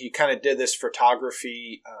he kind of did this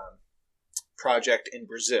photography project in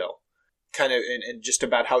Brazil, kind of, and just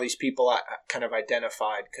about how these people kind of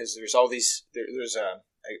identified, because there's all these,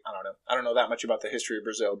 I don't know that much about the history of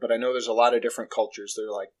Brazil, but I know there's a lot of different cultures. They're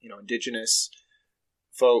like, indigenous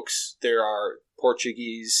folks. There are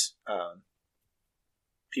Portuguese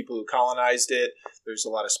people who colonized it. There's a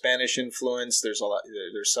lot of Spanish influence. There's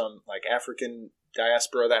some like African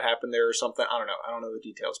diaspora that happened there or something. I don't know the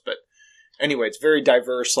details, but anyway, it's very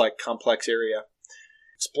diverse, like complex area,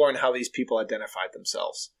 exploring how these people identified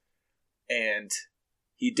themselves. And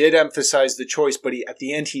he did emphasize the choice, but at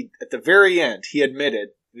the very end, he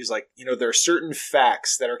admitted, he was like, there are certain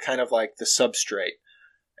facts that are kind of like the substrate,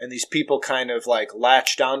 and these people kind of like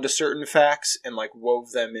latched onto certain facts and like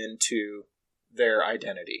wove them into their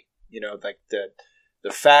identity. Like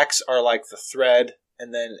the facts are like the thread,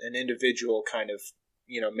 and then an individual kind of,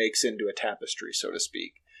 makes into a tapestry, so to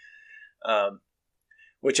speak.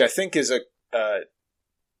 Which I think is a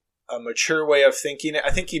mature way of thinking. I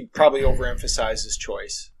think he probably overemphasized his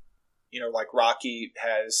choice. Like Rocky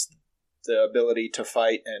has the ability to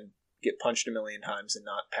fight and get punched a million times and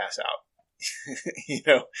not pass out.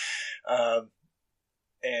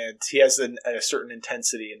 And he has a certain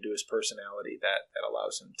intensity into his personality that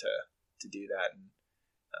allows him to do that. And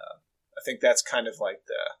I think that's kind of like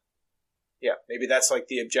maybe that's like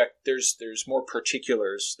the there's more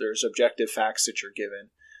particulars. There's objective facts that you're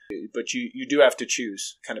given, but you do have to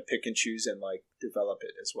choose, kind of pick and choose and like develop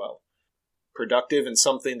it as well. Productive and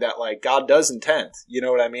something that like God does intend. You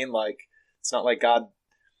know what I mean? Like, it's not like God,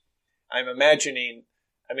 I'm imagining,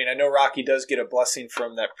 I know Rocky does get a blessing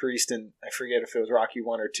from that priest, and I forget if it was Rocky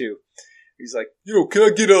 1 or 2. He's like, can I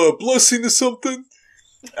get a blessing or something?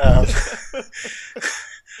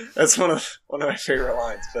 That's one of my favorite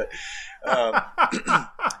lines. But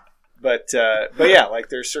yeah, like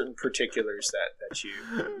there's certain particulars that you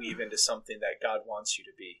weave into something that God wants you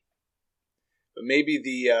to be. But maybe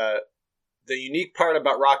the unique part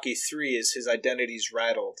about Rocky 3 is his identity's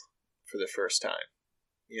rattled for the first time.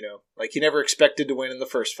 You know, like he never expected to win in the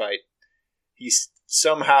first fight. He's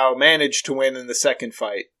somehow managed to win in the second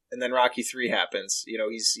fight, and then Rocky 3 happens. You know,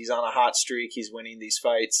 he's on a hot streak. He's winning these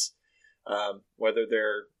fights, whether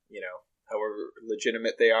they're, you know, however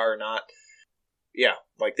legitimate they are or not. Yeah,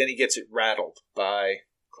 like then he gets it rattled by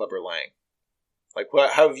Clubber Lang. Like,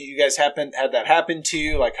 how have you guys had that happen to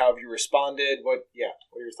you? Like, how have you responded? What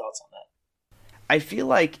are your thoughts on that? I feel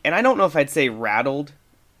like, and I don't know if I'd say rattled,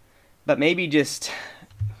 but maybe just,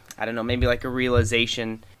 I don't know, maybe like a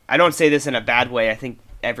realization. I don't say this in a bad way. I think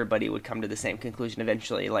everybody would come to the same conclusion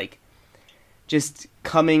eventually. Like, just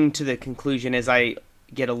coming to the conclusion as I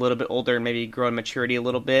get a little bit older and maybe grow in maturity a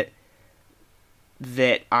little bit,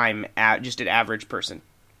 that I'm just an average person.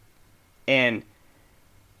 And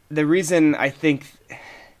the reason I think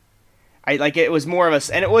it was more of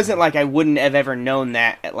a, and it wasn't like I wouldn't have ever known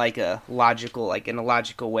that at like a logical, like in a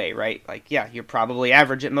logical way, right? Like, yeah, you're probably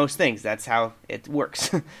average at most things. That's how it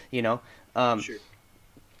works, you know? Sure.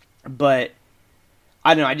 But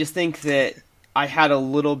I don't know. I just think that I had a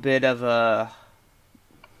little bit of a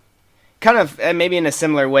kind of maybe in a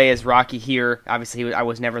similar way as Rocky here. Obviously, I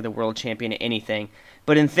was never the world champion at anything,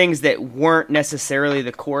 but in things that weren't necessarily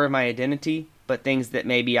the core of my identity, but things that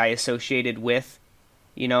maybe I associated with,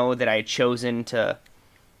 you know, that I had chosen to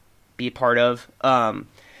be a part of.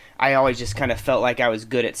 I always just kind of felt like I was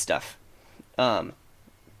good at stuff.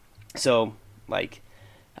 So like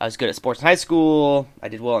I was good at sports in high school. I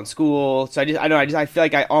did well in school. So I feel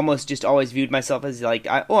like I almost just always viewed myself as like,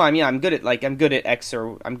 I'm good at X,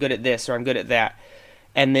 or I'm good at this, or I'm good at that.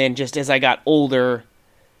 And then just as I got older,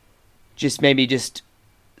 just maybe just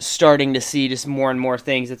starting to see just more and more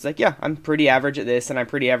things. It's like, yeah, I'm pretty average at this and I'm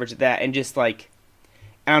pretty average at that. And just like,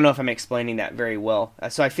 I don't know if I'm explaining that very well.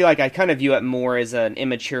 So I feel like I kind of view it more as an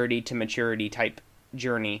immaturity to maturity type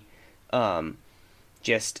journey.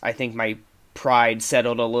 Just, I think my pride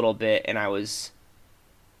settled a little bit and I was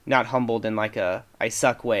not humbled in like a I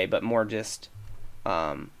suck way, but more just,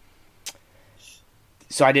 so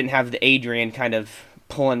I didn't have the Adrian kind of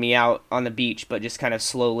pulling me out on the beach, but just kind of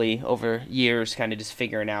slowly over years kind of just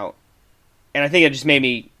figuring out. And I think it just made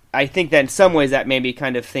me, I think that in some ways that made me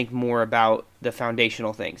kind of think more about the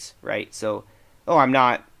foundational things, right? So, I'm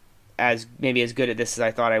not maybe as good at this as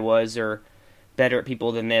I thought I was, or better at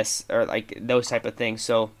people than this, or like those type of things.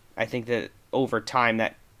 So I think that over time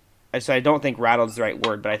so I don't think rattled is the right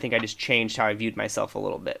word, but I think I just changed how I viewed myself a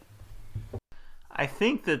little bit. I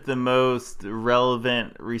think that the most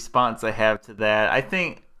relevant response I have to that, I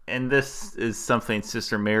think, and this is something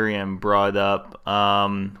Sister Miriam brought up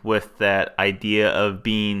with that idea of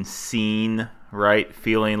being seen, right?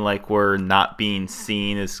 Feeling like we're not being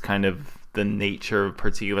seen is kind of the nature of a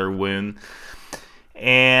particular wound.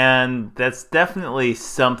 And that's definitely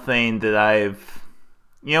something that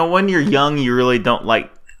when you're young, you really don't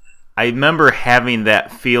like. I remember having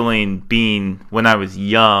that feeling when I was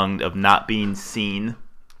young of not being seen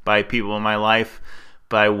by people in my life,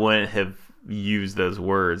 but I wouldn't have used those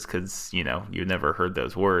words because, you never heard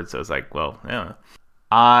those words. So I was like, well, yeah.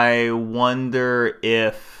 I wonder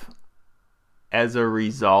if, as a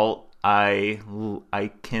result, I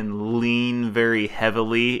can lean very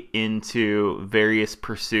heavily into various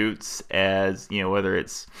pursuits as, whether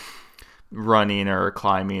it's running or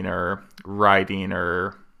climbing or riding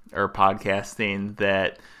or podcasting,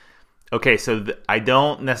 that so I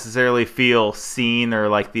don't necessarily feel seen or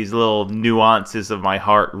like these little nuances of my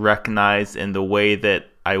heart recognized in the way that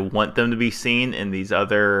I want them to be seen in these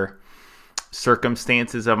other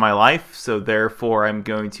circumstances of my life. So therefore I'm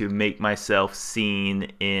going to make myself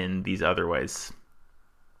seen in these other ways.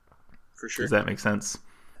 For sure. Does that make sense?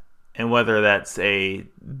 And whether that's the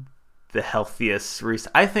healthiest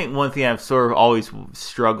reason. I think one thing I've sort of always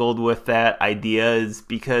struggled with that idea is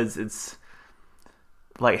because it's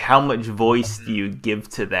like, how much voice do you give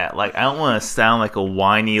to that? Like, I don't want to sound like a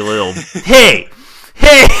whiny little, hey!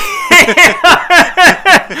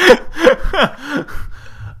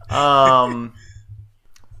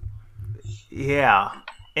 Yeah.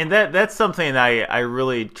 And that's something I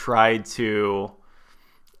really tried to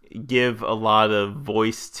give a lot of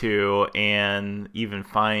voice to, and even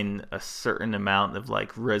find a certain amount of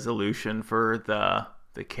like resolution for the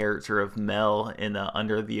character of Mel in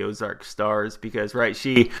Under the Ozark Stars, because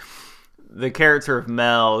the character of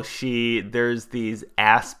Mel, there's these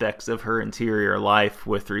aspects of her interior life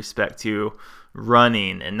with respect to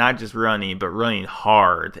running, and not just running, but running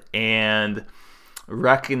hard, and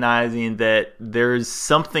recognizing that there's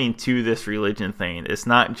something to this religion thing. It's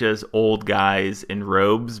not just old guys in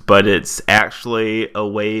robes, but it's actually a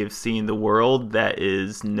way of seeing the world that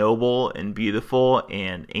is noble and beautiful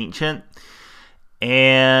and ancient.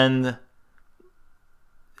 And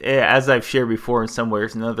as I've shared before in some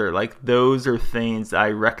ways or another, like those are things I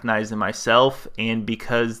recognize in myself, and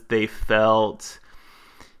because they felt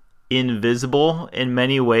invisible in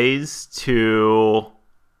many ways to,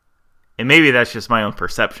 and maybe that's just my own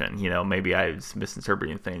perception, maybe I was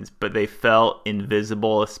misinterpreting things, but they felt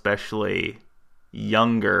invisible, especially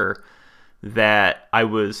younger, that I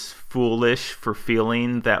was foolish for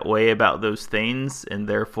feeling that way about those things, and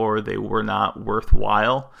therefore they were not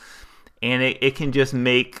worthwhile. And it can just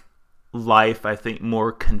make life, I think,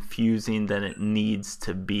 more confusing than it needs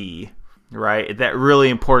to be, right? At that really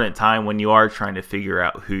important time when you are trying to figure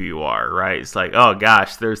out who you are, right? It's like, oh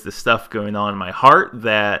gosh, there's this stuff going on in my heart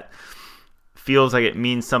that feels like it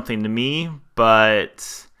means something to me,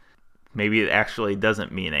 but maybe it actually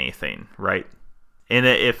doesn't mean anything, right? And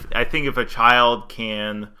I think if a child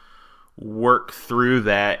can work through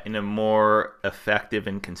that in a more effective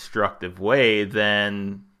and constructive way,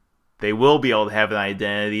 then they will be able to have an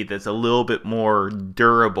identity that's a little bit more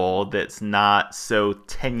durable, that's not so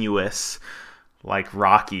tenuous like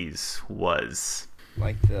Rocky's was.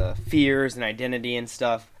 Like the fears and identity and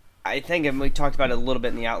stuff. I think, and we talked about it a little bit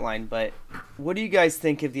in the outline, but what do you guys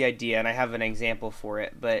think of the idea, and I have an example for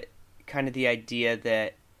it, but kind of the idea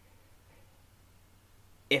that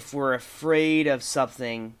if we're afraid of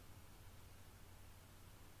something,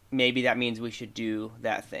 maybe that means we should do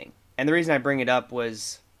that thing. And the reason I bring it up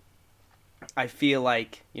was I feel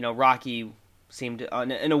like, Rocky seemed,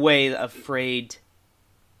 in a way, afraid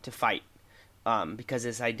to fight because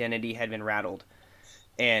his identity had been rattled.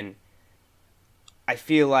 And I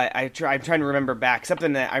feel like I'm trying to remember back.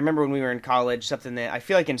 Something that I remember when we were in college, something that I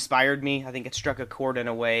feel like inspired me, I think it struck a chord in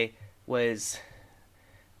a way, was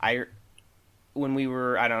when we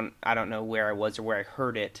were, I don't know where I was or where I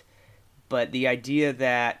heard it, but the idea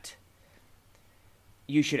that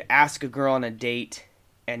you should ask a girl on a date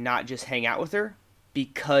and not just hang out with her,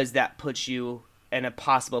 because that puts you in a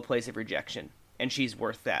possible place of rejection, and she's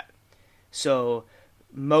worth that. So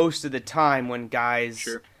most of the time when guys,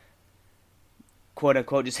 sure, quote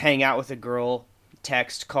unquote, just hang out with a girl,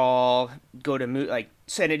 text, call, go to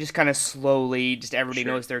and it just kind of slowly, just everybody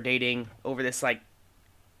knows they're dating over this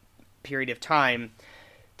period of time.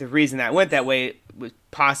 The reason that went that way was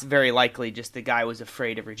very likely just the guy was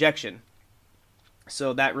afraid of rejection.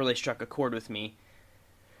 So that really struck a chord with me.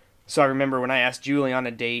 So I remember when I asked Julie on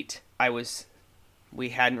a date, we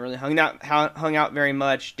hadn't really hung out very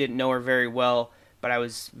much, didn't know her very well, but I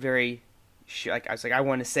was very sure, I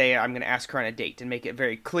want to say I'm going to ask her on a date and make it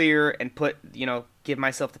very clear and give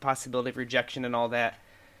myself the possibility of rejection and all that.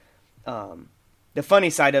 The funny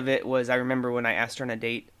side of it was I remember when I asked her on a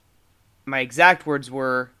date, my exact words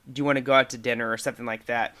were, "Do you want to go out to dinner?" or something like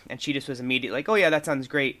that. And she just was immediately like, "Oh yeah, that sounds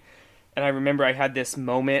great." And I remember I had this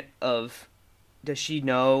moment of, does she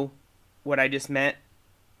know what I just meant?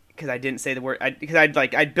 Because I didn't say the word. Because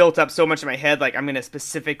I'd built up so much in my head, I'm going to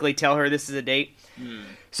specifically tell her this is a date.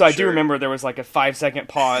 So I do remember there was a 5-second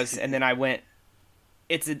pause, and then I went,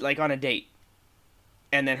 "It's on a date."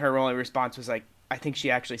 And then her only response was I think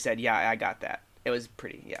she actually said, "Yeah, I got that." It was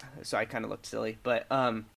pretty, yeah. So I kind of looked silly, but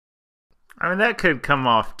that could come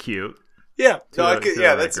off cute. Yeah, no, I could.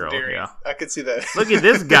 Yeah, that's endearing. Yeah. I could see that. Look at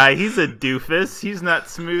this guy; he's a doofus. He's not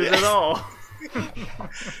smooth at all.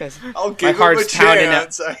 I'll give him a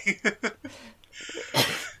chance.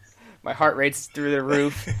 My heart rate's through the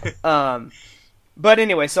roof. But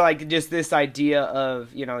anyway, so just this idea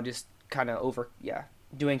of just kind of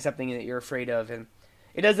doing something that you're afraid of, and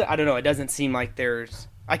it doesn't. I don't know. It doesn't seem like there's.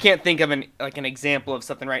 I can't think of an example of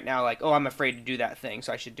something right now oh, I'm afraid to do that thing,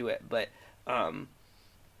 so I should do it. But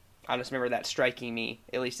I just remember that striking me,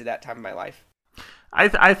 at least at that time of my life.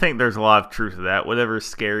 I think there's a lot of truth to that. Whatever's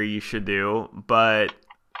scary, you should do, but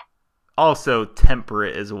also temper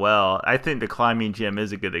it as well. I think the climbing gym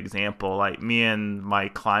is a good example. Me and my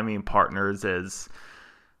climbing partners, as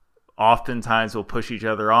oftentimes we'll push each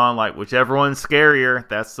other on, whichever one's scarier,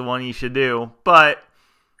 that's the one you should do. But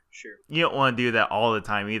sure, you don't want to do that all the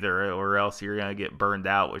time either, or else you're going to get burned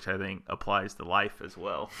out, which I think applies to life as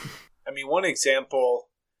well. I mean, one example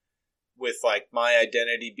with my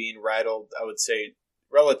identity being rattled, I would say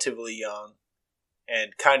relatively young,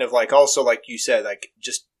 and kind of also you said,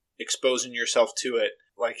 just exposing yourself to it.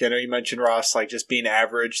 I know you mentioned, Ross, just being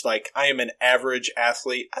average. I am an average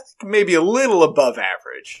athlete. I think maybe a little above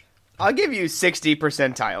average. I'll give you 60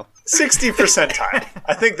 percentile. 60 percentile.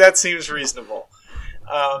 I think that seems reasonable.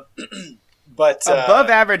 But above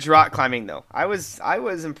average rock climbing, though. I was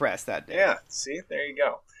impressed that day. Yeah, see, there you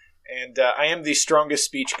go. And I am the strongest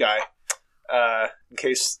speech guy. In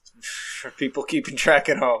case for people keeping track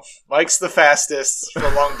at home, Mike's the fastest for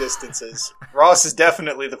long distances. Ross is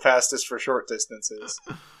definitely the fastest for short distances.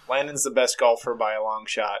 Landon's the best golfer by a long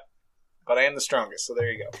shot. But I am the strongest, so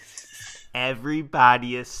there you go.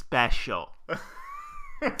 Everybody is special.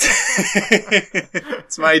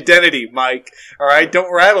 It's my identity, Mike. All right,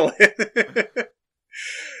 don't rattle it.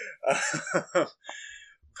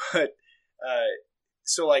 But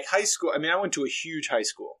so like high school, I mean, I went to a huge high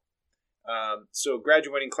school. So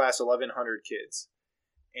graduating class, 1,100 kids,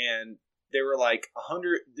 and there were like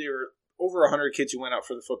 100. There were over 100 kids who went out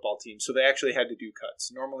for the football team. So they actually had to do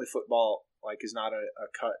cuts. Normally, football is not a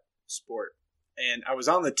cut sport. And I was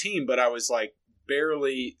on the team, but I was like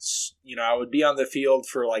barely, I would be on the field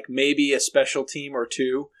for like maybe a special team or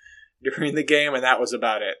two during the game, and that was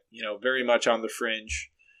about it. Very much on the fringe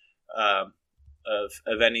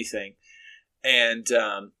of anything. And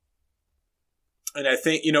I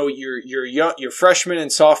think, your freshman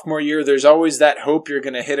and sophomore year, there's always that hope you're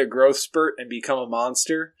going to hit a growth spurt and become a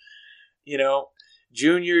monster.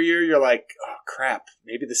 Junior year, you're like, oh crap,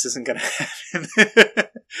 maybe this isn't going to happen.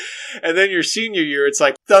 And then your senior year, it's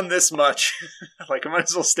like, done this much. Like, I might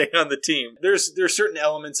as well stay on the team. There's certain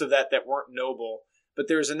elements of that weren't noble, but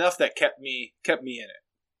there was enough that kept me in it,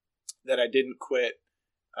 that I didn't quit.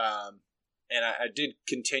 And I did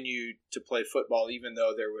continue to play football, even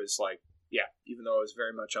though even though I was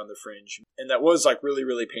very much on the fringe. And that was like really,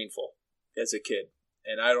 really painful as a kid.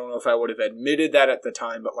 And I don't know if I would have admitted that at the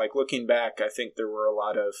time, but like looking back, I think there were a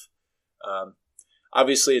lot of,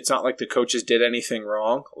 obviously it's not like the coaches did anything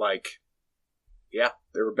wrong. Like, yeah,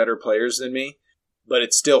 there were better players than me, but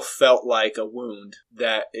it still felt like a wound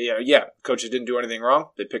that, coaches didn't do anything wrong.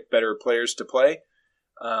 They picked better players to play.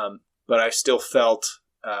 But I still felt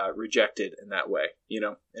rejected in that way,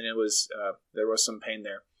 and it was, there was some pain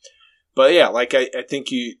there. But yeah, like I think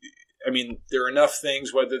there are enough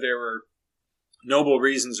things, whether there were noble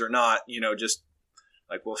reasons or not, just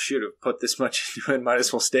like, well, shoot, I've put this much into it, might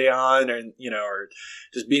as well stay on, and or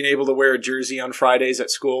just being able to wear a jersey on Fridays at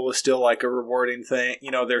school was still like a rewarding thing.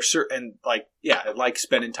 There's certain I like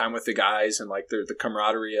spending time with the guys, and like the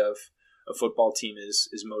camaraderie of a football team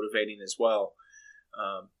is motivating as well.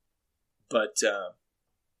 But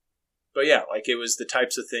yeah, like it was the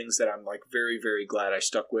types of things that I'm like very, very glad I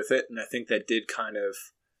stuck with it, and I think that did kind of.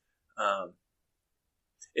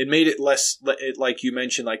 It made it less, like you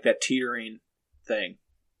mentioned, like that teetering thing,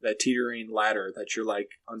 that teetering ladder that you're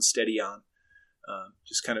like unsteady on,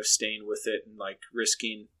 just kind of staying with it and like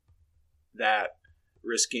risking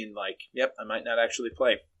like, yep, I might not actually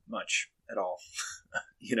play much at all,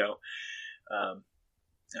 I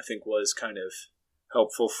think was kind of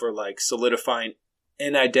helpful for like solidifying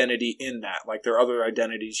an identity in that. Like there are other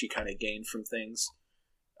identities you kind of gain from things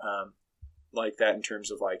like that in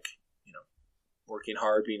terms of like, working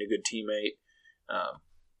hard, being a good teammate.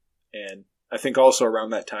 And I think also around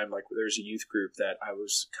that time, like there's a youth group that I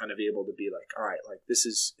was kind of able to be like, all right, like this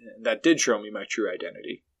is, that did show me my true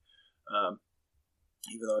identity.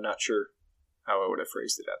 Even though I'm not sure how I would have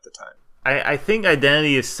phrased it at the time. I think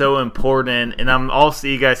identity is so important, and I'm also,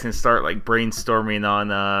 you guys can start like brainstorming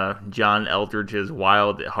on John Eldridge's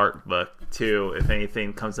Wild at Heart book too, if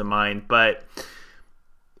anything comes to mind. But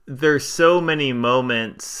there's so many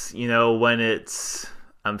moments, when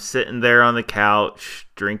I'm sitting there on the couch,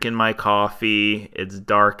 drinking my coffee, it's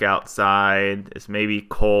dark outside, it's maybe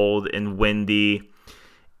cold and windy,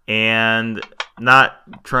 and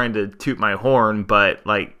not trying to toot my horn, but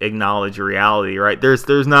like acknowledge reality, right? There's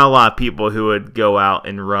not a lot of people who would go out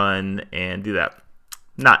and run and do that.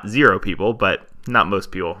 Not zero people, but not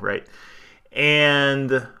most people, right?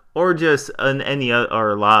 And or just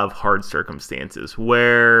or a lot of hard circumstances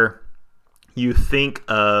where you think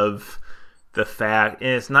of the fact,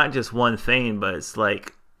 and it's not just one thing, but it's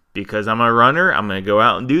like, because I'm a runner, I'm going to go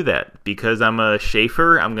out and do that. Because I'm a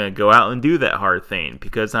Schaefer, I'm going to go out and do that hard thing.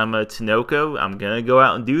 Because I'm a Tinoco, I'm going to go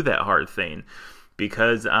out and do that hard thing.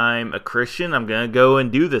 Because I'm a Christian, I'm going to go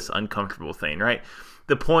and do this uncomfortable thing, right?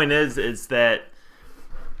 The point is that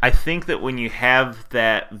I think that when you have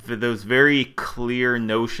those very clear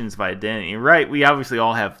notions of identity, right? We obviously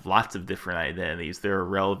all have lots of different identities that are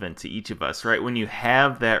relevant to each of us, right? When you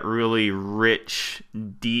have that really rich,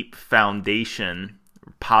 deep foundation,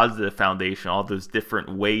 positive foundation, all those different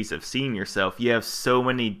ways of seeing yourself, you have so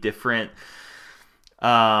many different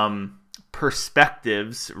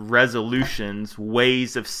perspectives, resolutions,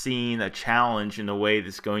 ways of seeing a challenge in a way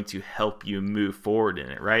that's going to help you move forward in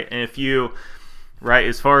it, right? And if you right?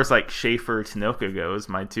 As far as like Schaefer, Tinoka goes,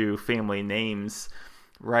 my two family names,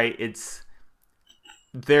 right?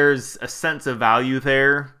 There's a sense of value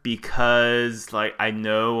there because like I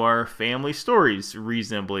know our family stories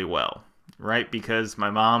reasonably well, right? Because my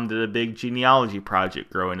mom did a big genealogy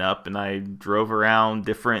project growing up, and I drove around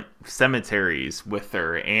different cemeteries with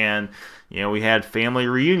her, and we had family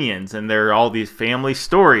reunions, and there are all these family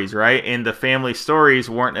stories, right? And the family stories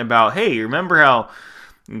weren't about, hey, remember how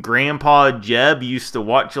Grandpa Jeb used to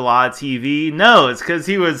watch a lot of TV? No, it's because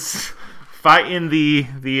he was fighting the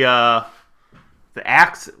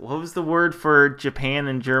Axis. What was the word for Japan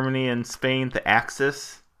and Germany and Spain? The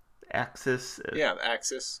Axis. Yeah, the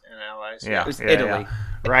Axis and allies. Yeah, It was Italy. yeah.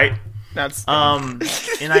 Right. That's and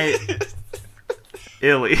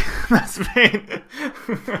Italy. That's Spain.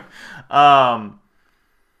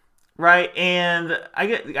 Right, and I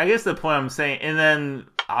guess the point I'm saying, and then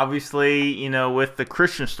obviously, with the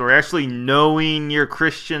Christian story, actually knowing your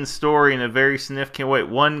Christian story in a very significant way.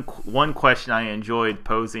 One question I enjoyed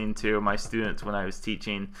posing to my students when I was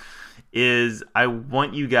teaching is I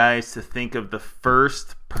want you guys to think of the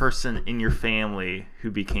first person in your family who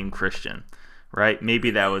became Christian, right?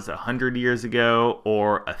 Maybe that was 100 years ago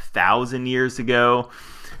or 1,000 years ago,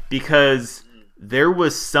 because there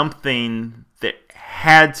was something that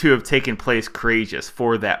had to have taken place courageous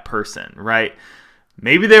for that person, right?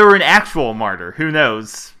 Maybe they were an actual martyr. Who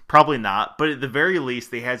knows? Probably not. But at the very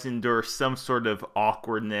least, they had to endure some sort of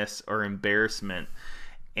awkwardness or embarrassment.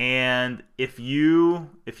 And if you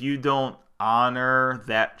don't honor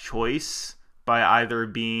that choice by either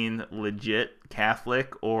being legit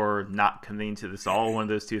Catholic or not committing to this all, one of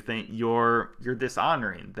those two things, you're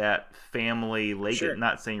dishonoring that family legacy. Sure.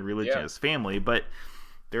 Not saying religion is family, but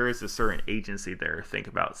there is a certain agency there to think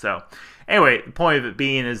about. So anyway, the point of it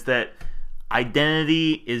being is that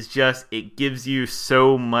identity is just, it gives you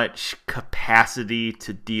so much capacity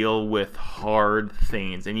to deal with hard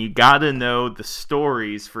things, and you got to know the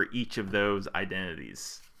stories for each of those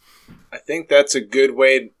identities. I think that's a good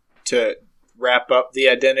way to wrap up the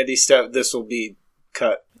identity stuff. This will be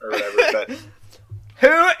cut or whatever, but who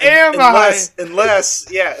am I?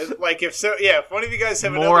 Unless, yeah, like if one of you guys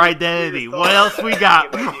have more identity. What else we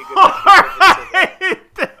got? The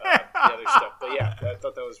other stuff, but yeah, I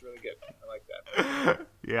thought that was really good. I like that.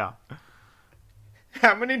 Yeah.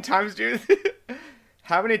 How many times do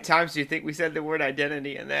you think we said the word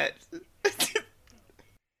identity in that?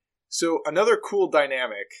 So another cool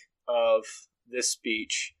dynamic of this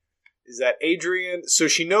speech is that Adrian, so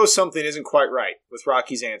she knows something isn't quite right with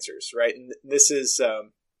Rocky's answers, right? And this is, so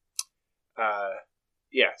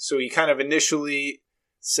he kind of initially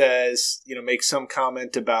says, makes some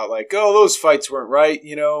comment about like, oh, those fights weren't right,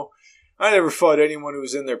 I never fought anyone who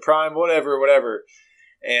was in their prime, whatever.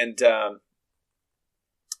 And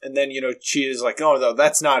then, she is like, oh, no,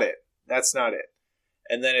 that's not it.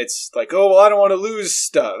 And then it's like, oh, well, I don't want to lose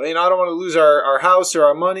stuff. I don't want to lose our house or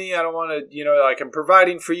our money. I don't want to, I'm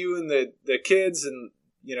providing for you and the kids and,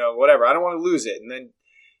 whatever. I don't want to lose it. And then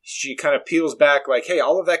she kind of peels back like, hey,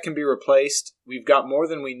 all of that can be replaced. We've got more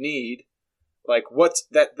than we need. Like, what's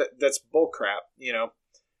that's bull crap,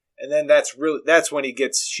 And then that's when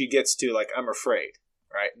she gets to like, I'm afraid,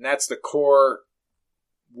 right? And that's the core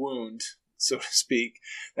wound, so to speak.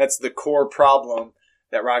 That's the core problem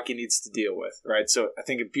that Rocky needs to deal with, right? So I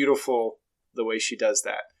think it's beautiful the way she does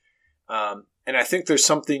that. And I think there's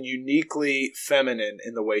something uniquely feminine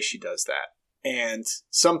in the way she does that. And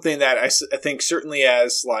something that I think certainly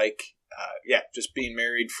as like, just being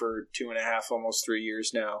married for 2.5, almost 3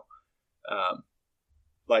 years now,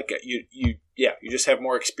 you just have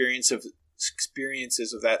more experiences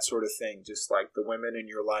of that sort of thing. Just like the women in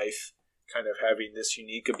your life kind of having this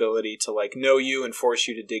unique ability to like know you and force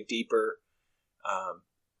you to dig deeper.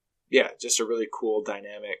 Just a really cool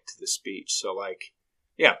dynamic to the speech. So like,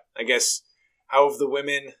 I guess how have the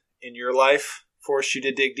women in your life forced you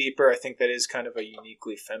to dig deeper? I think that is kind of a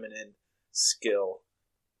uniquely feminine skill.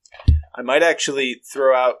 I might actually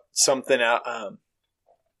throw out something out.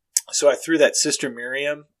 So I threw that Sister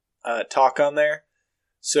Miriam talk on there.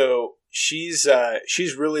 So she's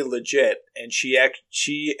really legit, and she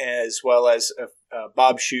as well as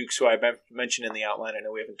Bob Shooks, who I mentioned in the outline. I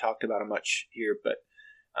know we haven't talked about him much here, but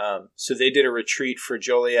so they did a retreat for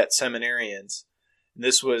Joliet seminarians. And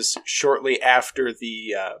this was shortly after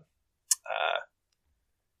the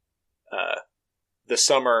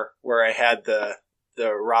summer where I had the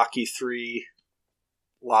Rocky III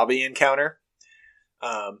lobby encounter.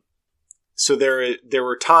 So there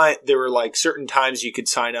were like certain times you could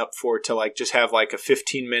sign up to like just have like a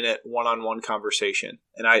 15-minute one-on-one conversation,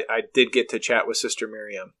 and I did get to chat with Sister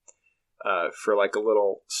Miriam for like a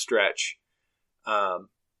little stretch.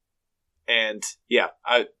 And yeah,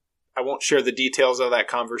 I won't share the details of that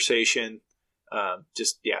conversation. I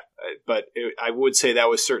would say that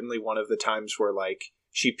was certainly one of the times where like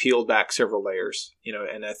she peeled back several layers,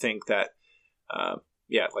 and I think that,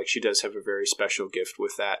 like she does have a very special gift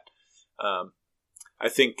with that. I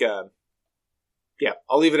think,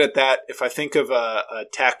 I'll leave it at that. If I think of a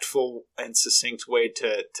tactful and succinct way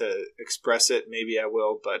to express it, maybe I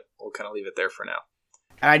will, but we'll kind of leave it there for now.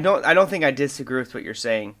 And I don't think I disagree with what you're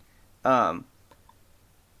saying.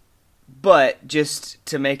 But just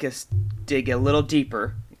to make us dig a little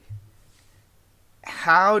deeper,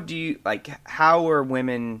 how are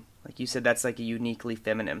women, like you said, that's like a uniquely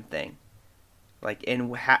feminine thing. Like in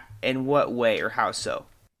what way or how so?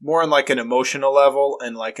 More on like an emotional level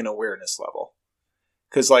and like an awareness level.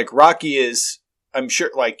 Because like Rocky is, I'm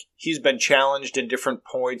sure, like he's been challenged in different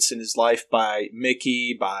points in his life by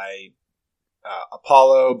Mickey, by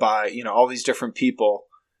Apollo, by all these different people,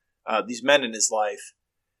 these men in his life,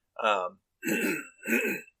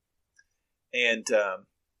 and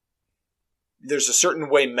there's a certain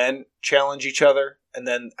way men challenge each other, and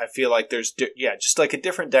then I feel like there's just like a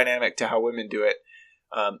different dynamic to how women do it,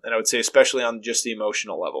 and I would say especially on just the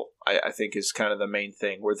emotional level, I think is kind of the main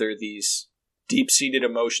thing, where there are these deep-seated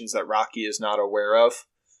emotions that Rocky is not aware of,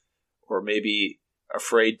 or maybe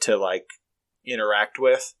afraid to like interact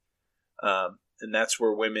with. And that's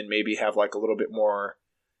where women maybe have like a little bit more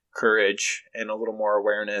courage and a little more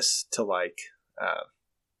awareness to like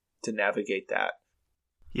to navigate that.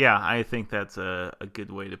 Yeah, I think that's a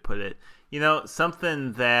good way to put it.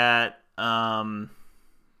 Something that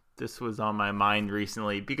this was on my mind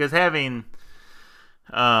recently, because having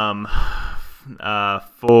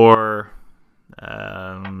four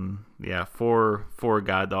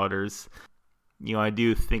goddaughters, I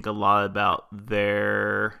do think a lot about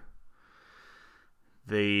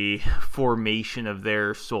the formation of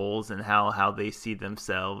their souls and how they see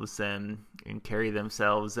themselves and carry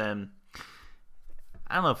themselves. And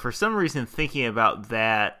I don't know, for some reason thinking about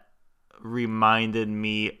that reminded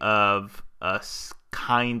me of a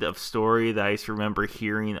kind of story that I used to remember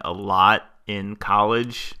hearing a lot in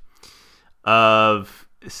college, of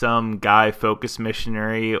some guy focused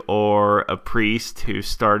missionary or a priest who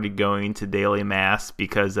started going to daily mass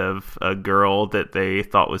because of a girl that they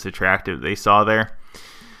thought was attractive they saw there.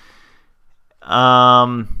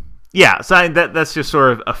 So that's just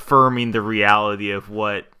sort of affirming the reality of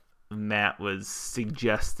what Matt was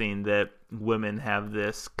suggesting, that women have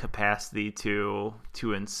this capacity to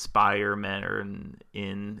inspire men, or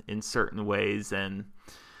in certain ways. And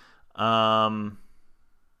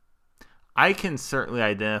I can certainly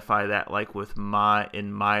identify that, like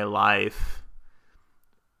in my life.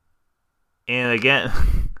 And again,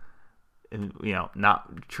 and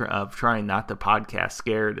trying not to podcast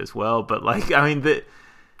scared as well, but like, I mean,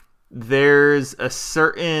 there's a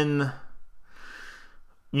certain,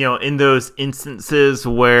 in those instances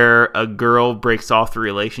where a girl breaks off the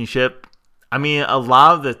relationship, I mean, a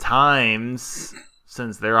lot of the times,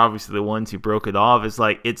 since they're obviously the ones who broke it off, it's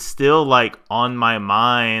like, it's still like on my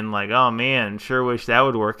mind, like, oh man, sure wish that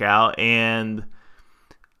would work out. And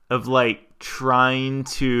of like trying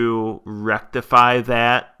to rectify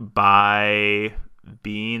that by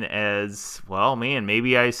being as, well, man,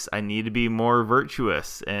 maybe I need to be more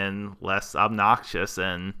virtuous and less obnoxious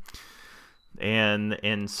and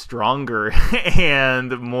stronger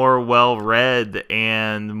and more well-read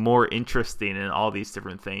and more interesting and all these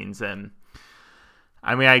different things. And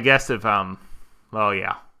I mean, I guess if well,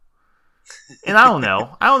 yeah. And I don't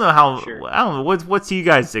know how, sure. I don't know what's you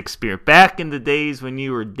guys' experience back in the days when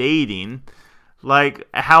you were dating, like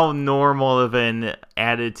how normal of an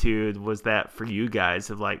attitude was that for you guys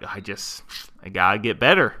of like, I gotta get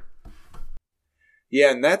better.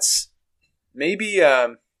 Yeah. And that's maybe,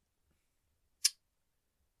 I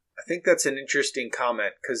think that's an interesting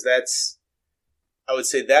comment, because I would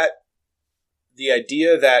say that the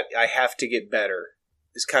idea that I have to get better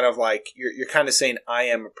is kind of like, you're kind of saying I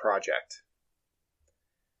am a project.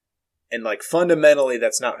 And like fundamentally,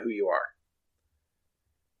 that's not who you are.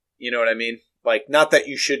 You know what I mean? Like, not that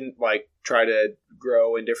you shouldn't like try to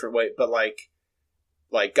grow in different ways, but like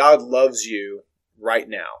God loves you right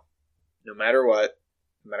now, no matter what,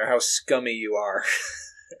 no matter how scummy you are,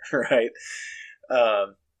 right?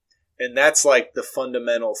 And that's like the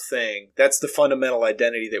fundamental thing. That's the fundamental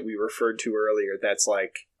identity that we referred to earlier. That's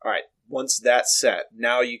like, all right, once that's set,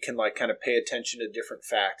 now you can like kind of pay attention to different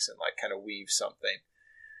facts and like kind of weave something.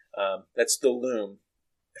 That's the loom,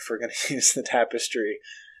 if we're going to use the tapestry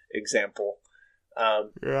example.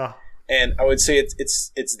 Yeah. And I would say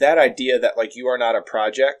it's that idea that like you are not a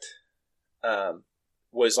project.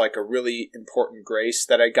 was like a really important grace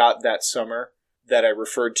that I got that summer that I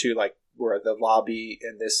referred to, like where the lobby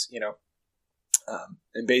and this,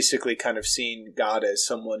 and basically kind of seeing God as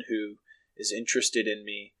someone who is interested in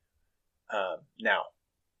me now,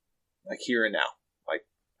 like here and now. Like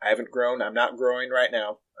I haven't grown. I'm not growing right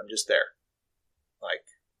now. I'm just there. Like,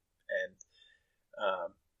 and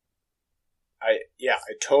I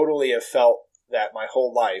totally have felt that my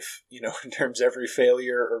whole life, in terms of every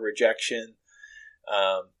failure or rejection.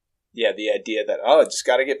 The idea that, I just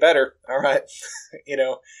got to get better. All right.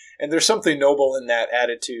 And there's something noble in that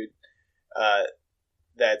attitude.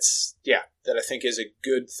 That I think is a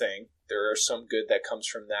good thing. There are some good that comes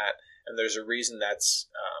from that. And there's a reason that's,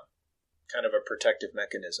 kind of a protective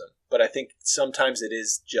mechanism, but I think sometimes it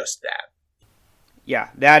is just that. Yeah,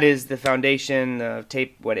 that is the foundation, the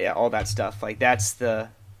tape, all that stuff. Like that's the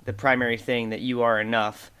primary thing, that you are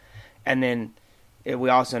enough. And then we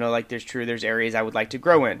also know, like, there's areas I would like to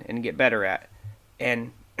grow in and get better at.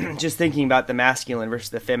 And just thinking about the masculine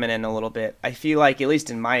versus the feminine a little bit, I feel like, at least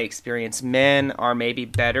in my experience, men are maybe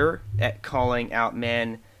better at calling out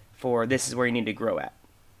men for this is where you need to grow at.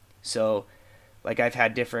 So, like, I've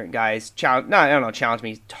had different guys challenge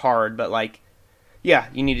me hard, but like, yeah,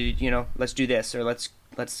 you need to, let's do this, or let's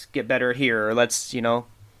get better here, or let's get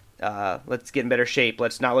in better shape.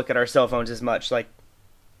 Let's not look at our cell phones as much, like,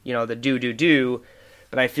 the do.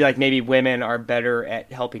 But I feel like maybe women are better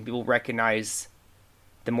at helping people recognize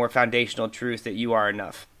the more foundational truth that you are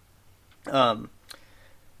enough. And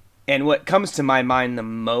what comes to my mind the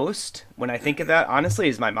most when I think of that, honestly,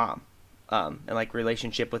 is my mom, and like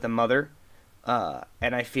relationship with a mother.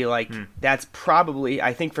 And I feel like that's probably,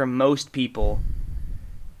 I think for most people,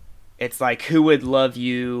 it's like, who would love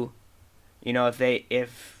you,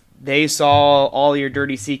 if they saw all your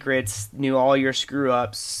dirty secrets, knew all your screw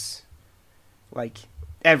ups, like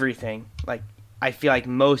everything. Like, I feel like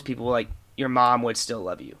most people, like, your mom would still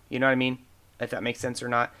love you. You know what I mean? If that makes sense or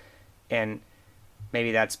not. And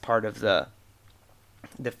maybe that's part of the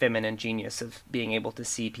feminine genius of being able to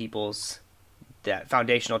see that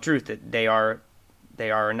foundational truth that they are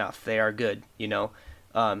enough. They are good, no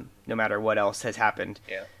matter what else has happened.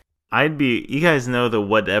 Yeah. You guys know the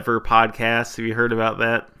Whatever podcast? Have you heard about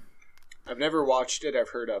that? I've never watched it. I've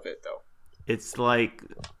heard of it, though. It's like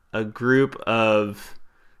a group of,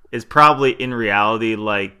 it's probably in reality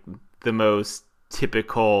like the most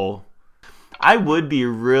typical. I would be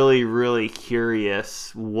really, really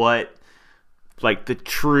curious what like the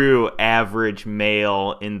true average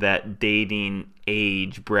male in that dating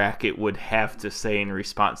age bracket would have to say in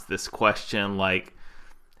response to this question. Like,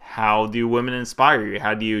 how do women inspire you?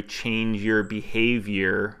 How do you change your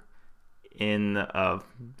behavior in a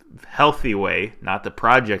healthy way, not the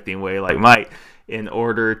projecting way like Mike, in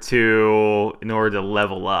order to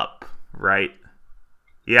level up, right?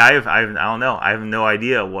 Yeah, I don't know. I have no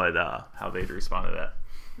idea what how they'd respond to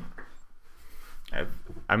that.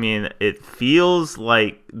 I mean, it feels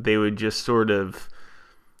like they would just sort of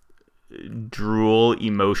drool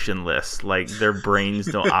emotionless, like their brains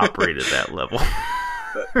don't operate at that level.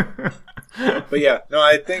 But yeah, no,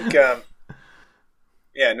 I think, I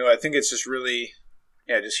think it's just really,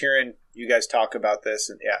 just hearing you guys talk about this,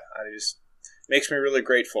 and it just makes me really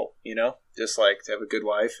grateful, just like to have a good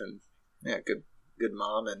wife and good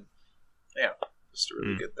mom, and just a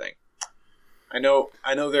really good thing. I know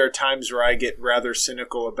there are times where I get rather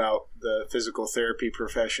cynical about the physical therapy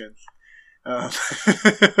profession,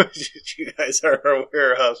 which you guys are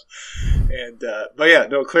aware of, and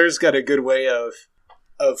Claire's got a good way of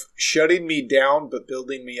shutting me down but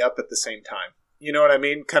building me up at the same time. You know what I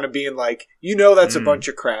mean? Kind of being like, that's a bunch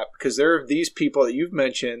of crap, because there are these people that you've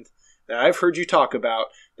mentioned that I've heard you talk about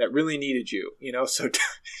that really needed you, so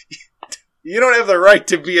you don't have the right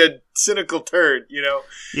to be a cynical turd,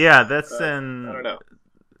 Yeah, I don't know.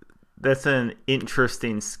 That's an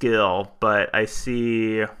interesting skill, but I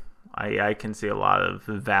can see a lot of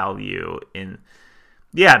value in,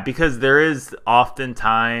 because there is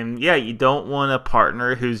oftentimes, you don't want a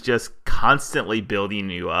partner who's just constantly building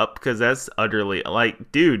you up, because that's utterly,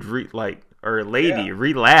 like, dude, or lady,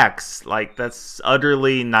 relax, like, that's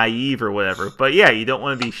utterly naive or whatever. But you don't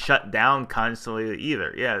want to be shut down constantly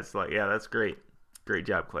either. It's like, that's great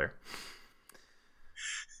job, Claire.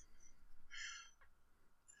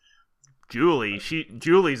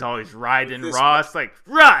 Julie's always riding Ross, like,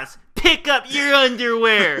 Ross, pick up your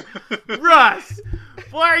underwear. Ross,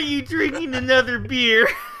 why are you drinking another beer?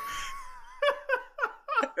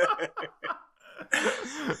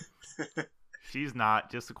 She's not,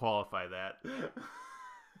 just to qualify that.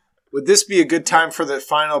 Would this be a good time for the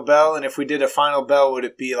final bell? And if we did a final bell, would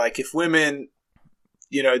it be like, if women,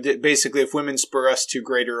 basically, if women spur us to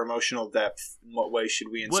greater emotional depth, in what way should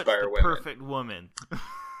we inspire What's the women? perfect woman?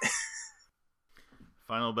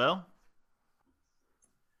 Final bell?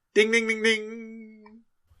 Ding, ding, ding, ding.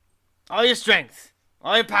 All your strength,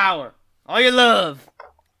 all your power, all your love.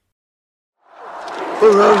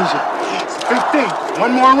 Who loves you? 15.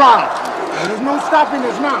 One more round. There's no stopping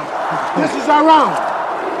us now. This is our round.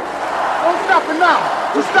 Don't stop it now.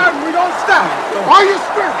 We're starting. We don't stop. All your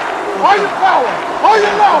strength, all your power, all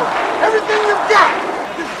your love, everything you've got.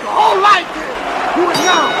 This is your whole life here. Do it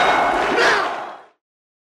now. Now.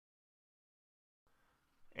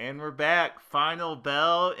 And we're back. Final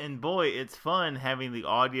bell. And boy, it's fun having the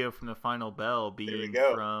audio from the final bell being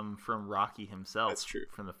from Rocky himself. That's true.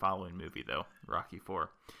 From the following movie, though, Rocky 4.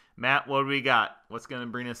 Matt, what do we got? What's going to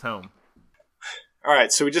bring us home? All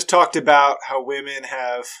right, so we just talked about how women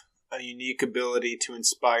have a unique ability to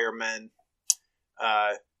inspire men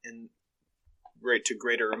to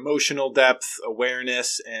greater emotional depth,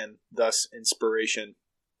 awareness, and thus inspiration.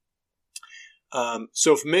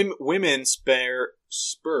 So if women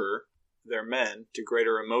spur their men to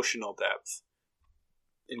greater emotional depth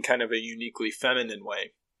in kind of a uniquely feminine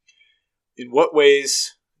way, in what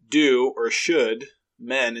ways do or should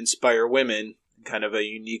men inspire women in kind of a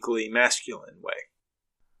uniquely masculine way?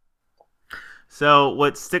 So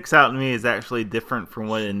what sticks out to me is actually different from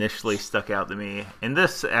what initially stuck out to me. And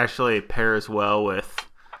this actually pairs well with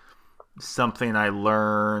something I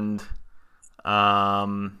learned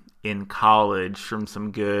in college from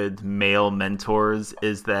some good male mentors,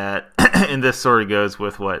 is that, and this sort of goes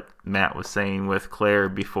with what Matt was saying with Claire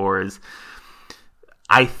before, is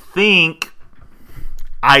I think,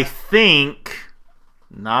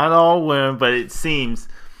 not all women, but it seems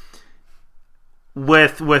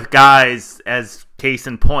with guys, as case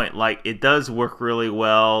in point, like it does work really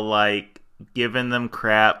well, like giving them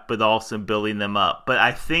crap, but also building them up. But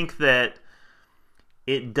I think that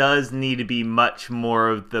it does need to be much more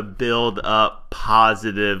of the build up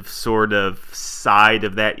positive sort of side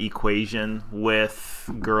of that equation with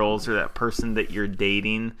girls or that person that you're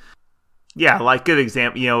dating. Yeah, like good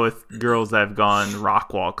example, with girls I've gone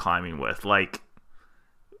rock wall climbing with, like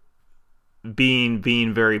being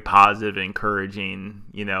very positive, encouraging,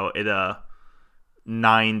 at a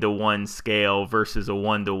 9-to-1 scale versus a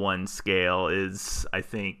 1-to-1 scale is, I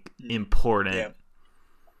think, important. Yeah.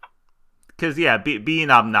 Because being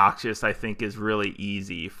obnoxious, I think, is really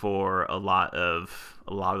easy for a lot of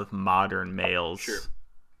modern males. Sure.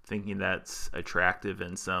 Thinking that's attractive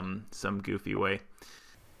in some goofy way.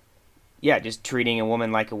 Yeah, just treating a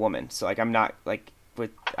woman like a woman. So I'm not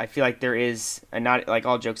I feel like there is, and not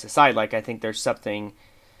all jokes aside, I think there's something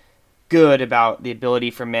good about the ability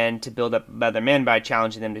for men to build up other men by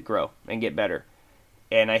challenging them to grow and get better.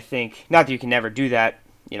 And I think, not that you can never do that,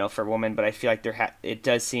 for a woman, but I feel like it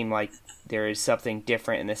does seem like there is something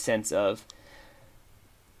different in the sense of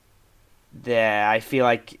that I feel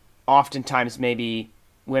like oftentimes maybe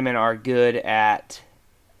women are good at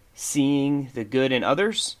seeing the good in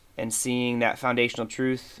others and seeing that foundational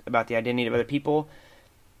truth about the identity of other people,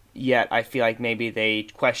 yet I feel like maybe they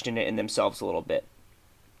question it in themselves a little bit.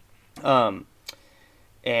 And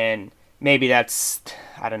maybe that's,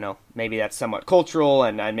 I don't know, maybe that's somewhat cultural,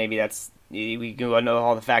 and maybe that's, we can know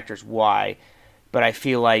all the factors why, but I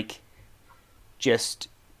feel like just,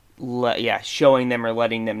 showing them or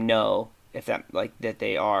letting them know if that, that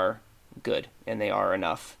they are good and they are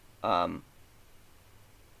enough.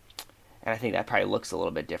 And I think that probably looks a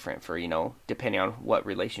little bit different for, depending on what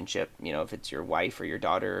relationship, if it's your wife or your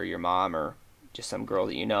daughter or your mom or just some girl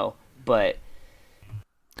that you know. But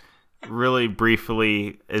really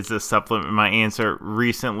briefly, as a supplement to my answer,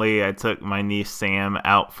 recently I took my niece Sam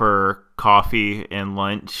out for coffee and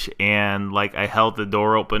lunch, and I held the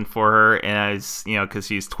door open for her, and I was, because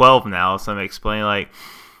she's 12 now, so I'm explaining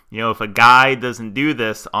if a guy doesn't do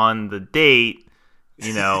this on the date,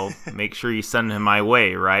 make sure you send him my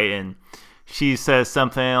way, right? And she says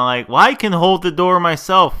something like, well, I can hold the door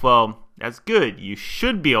myself. Well, that's good. You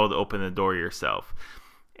should be able to open the door yourself.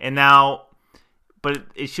 And now, but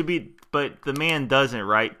the man doesn't,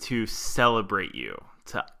 right, to celebrate you,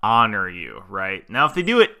 to honor you, right? Now, if they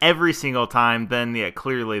do it every single time, then,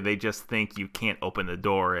 clearly they just think you can't open the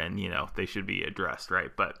door and, they should be addressed, right?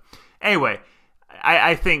 But anyway,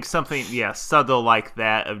 I think something, subtle like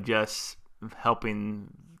that of just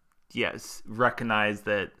helping, recognize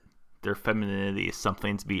that their femininity is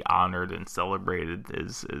something to be honored and celebrated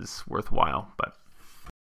is worthwhile. But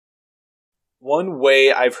one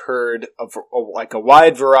way I've heard of a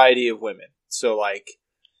wide variety of women, so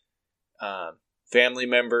family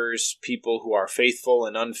members, people who are faithful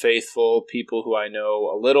and unfaithful, people who I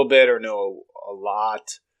know a little bit or know a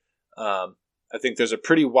lot. I think there's a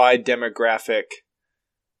pretty wide demographic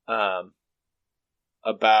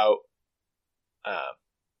about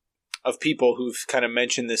of people who've kind of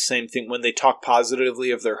mentioned this same thing. When they talk positively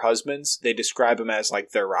of their husbands, they describe them as like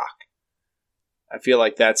their rock. I feel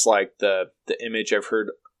like that's like the image I've heard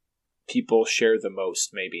people share the most,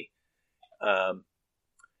 maybe.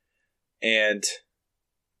 And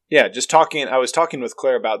yeah, I was talking with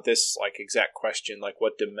Claire about this like exact question, like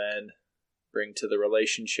what do men bring to the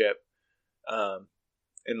relationship? And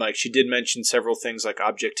like she did mention several things like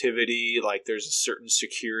objectivity, like there's a certain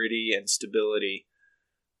security and stability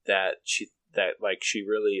that she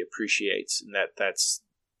really appreciates, and that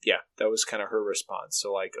was kind of her response.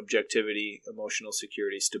 So like objectivity, emotional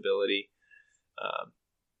security, stability.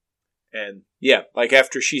 And yeah, like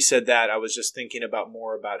after she said that, I was just thinking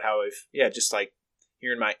more about how just like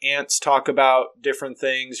hearing my aunts talk about different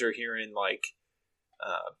things, or hearing like,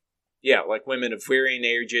 like women of varying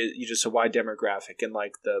ages, just a wide demographic, and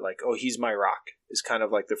like oh, he's my rock is kind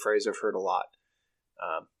of like the phrase I've heard a lot.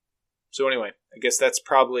 So anyway, I guess that's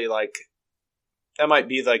probably like, that might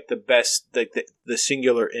be like the best, like the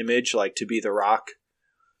singular image, like to be the rock.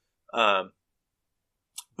 But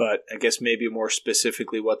I guess maybe more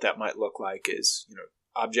specifically what that might look like is,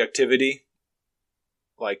 objectivity,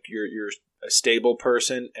 like you're a stable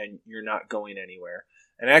person and you're not going anywhere.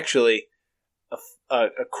 And actually, a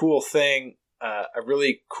cool thing, a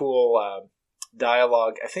really cool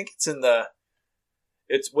dialogue, I think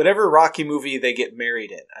it's whatever Rocky movie they get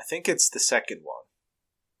married in. I think it's the second one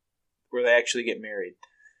where they actually get married.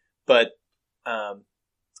 But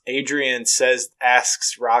Adrian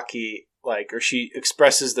asks Rocky, like, or she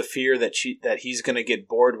expresses the fear that he's going to get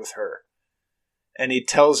bored with her, and he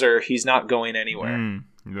tells her he's not going anywhere.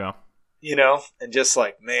 Yeah, and just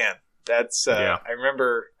like, man, that's I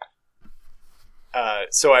remember.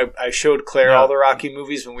 So I showed Claire all the Rocky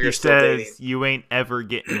movies when we were still dating. You ain't ever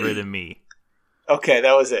getting rid of me. Okay,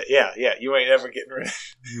 that was it. Yeah, you ain't ever getting rid of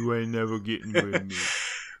me. You ain't never getting rid of me.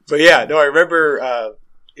 But yeah, no, I remember.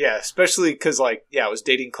 Especially because I was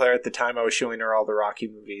dating Claire at the time. I was showing her all the Rocky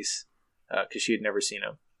movies because she had never seen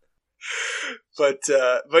them. But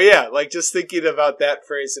yeah, like just thinking about that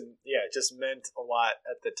phrase, and it just meant a lot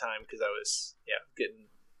at the time because I was getting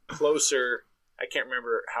closer. I can't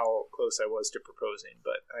remember how close I was to proposing,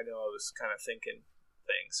 but I know I was kind of thinking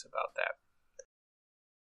things about that.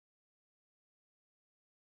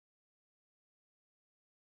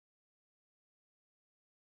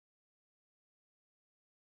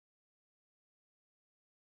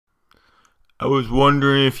 I was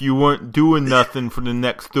wondering if you weren't doing nothing for the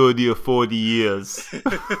next 30 or 40 years.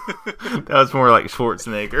 That was more like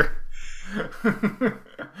Schwarzenegger.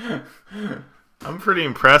 I'm pretty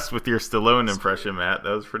impressed with your Stallone impression, Matt.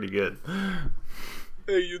 That was pretty good.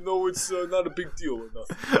 Hey, it's not a big deal or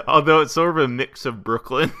nothing. Although it's sort of a mix of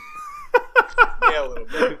Brooklyn. Yeah, a little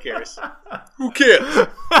bit. Who cares? Who cares? All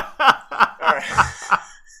right.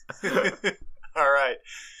 All right.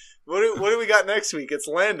 What do we got next week? It's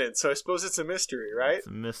Landon, so I suppose it's a mystery, right? It's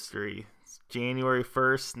a mystery. It's January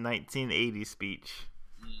 1st, 1980 speech.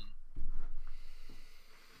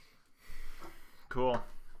 Cool.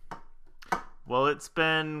 Well, it's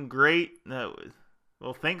been great.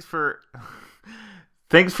 Well, thanks for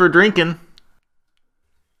drinking.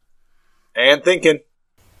 And thinking.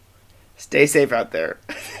 Stay safe out there.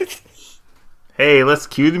 Hey, let's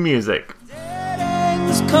cue the music.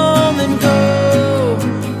 Come and go.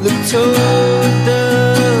 Look toward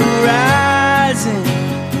the horizon.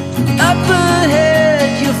 Up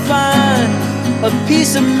ahead you'll find a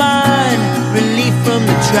peace of mind, relief from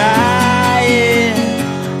the trying.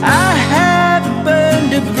 I have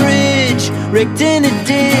burned a bridge, wrecked in a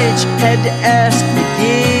ditch, had to ask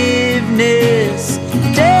forgiveness.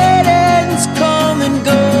 Dead ends come and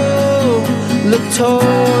go. Look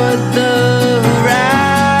toward the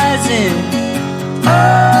horizon.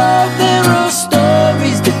 Oh, there are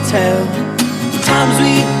stories to tell, the times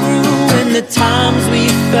we grew and the times we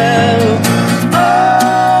fell.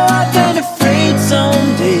 Oh, I've been afraid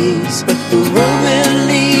some days, but the road will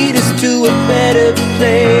lead us to a better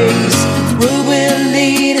place. The road will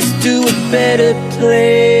lead us to a better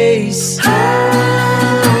place.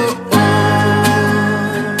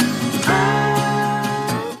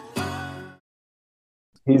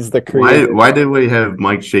 He's the creator. Why did we have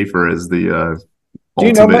Mike Schaefer as the do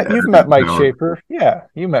you know you've met Mike Schaefer? Yeah,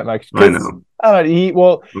 you met Mike. I know. I mean,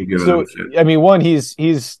 one, he's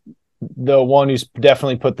the one who's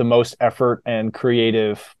definitely put the most effort and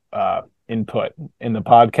creative input in the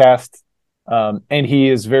podcast, and he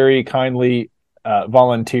is very kindly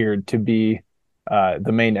volunteered to be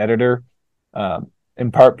the main editor.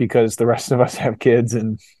 in part because the rest of us have kids,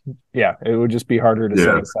 and yeah, it would just be harder to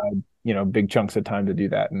set aside, big chunks of time to do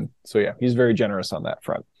that. And so, yeah, he's very generous on that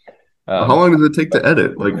front. How long does it take to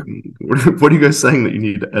edit? Like, what are you guys saying that you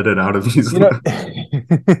need to edit out of these?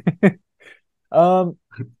 I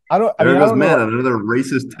don't man, another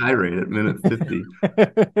racist tirade at minute 50.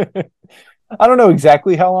 I don't know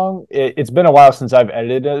exactly how long. It's been a while since I've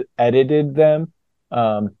edited them.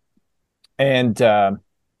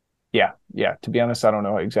 Yeah, to be honest, I don't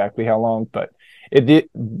know exactly how long, but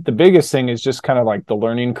the biggest thing is just kind of like the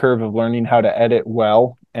learning curve of learning how to edit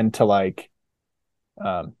well, and to like,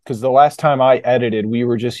 because the last time I edited, we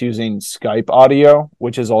were just using Skype audio,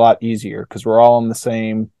 which is a lot easier because we're all on the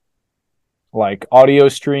same like audio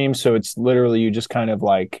stream. So it's literally, you just kind of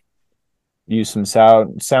like use some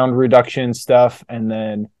sound reduction stuff and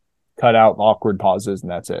then cut out awkward pauses,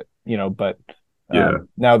 and that's it, but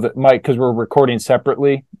now that Mike, because we're recording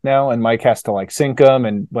separately now, and Mike has to like sync them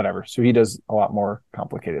and whatever, so he does a lot more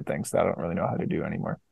complicated things that I don't really know how to do anymore.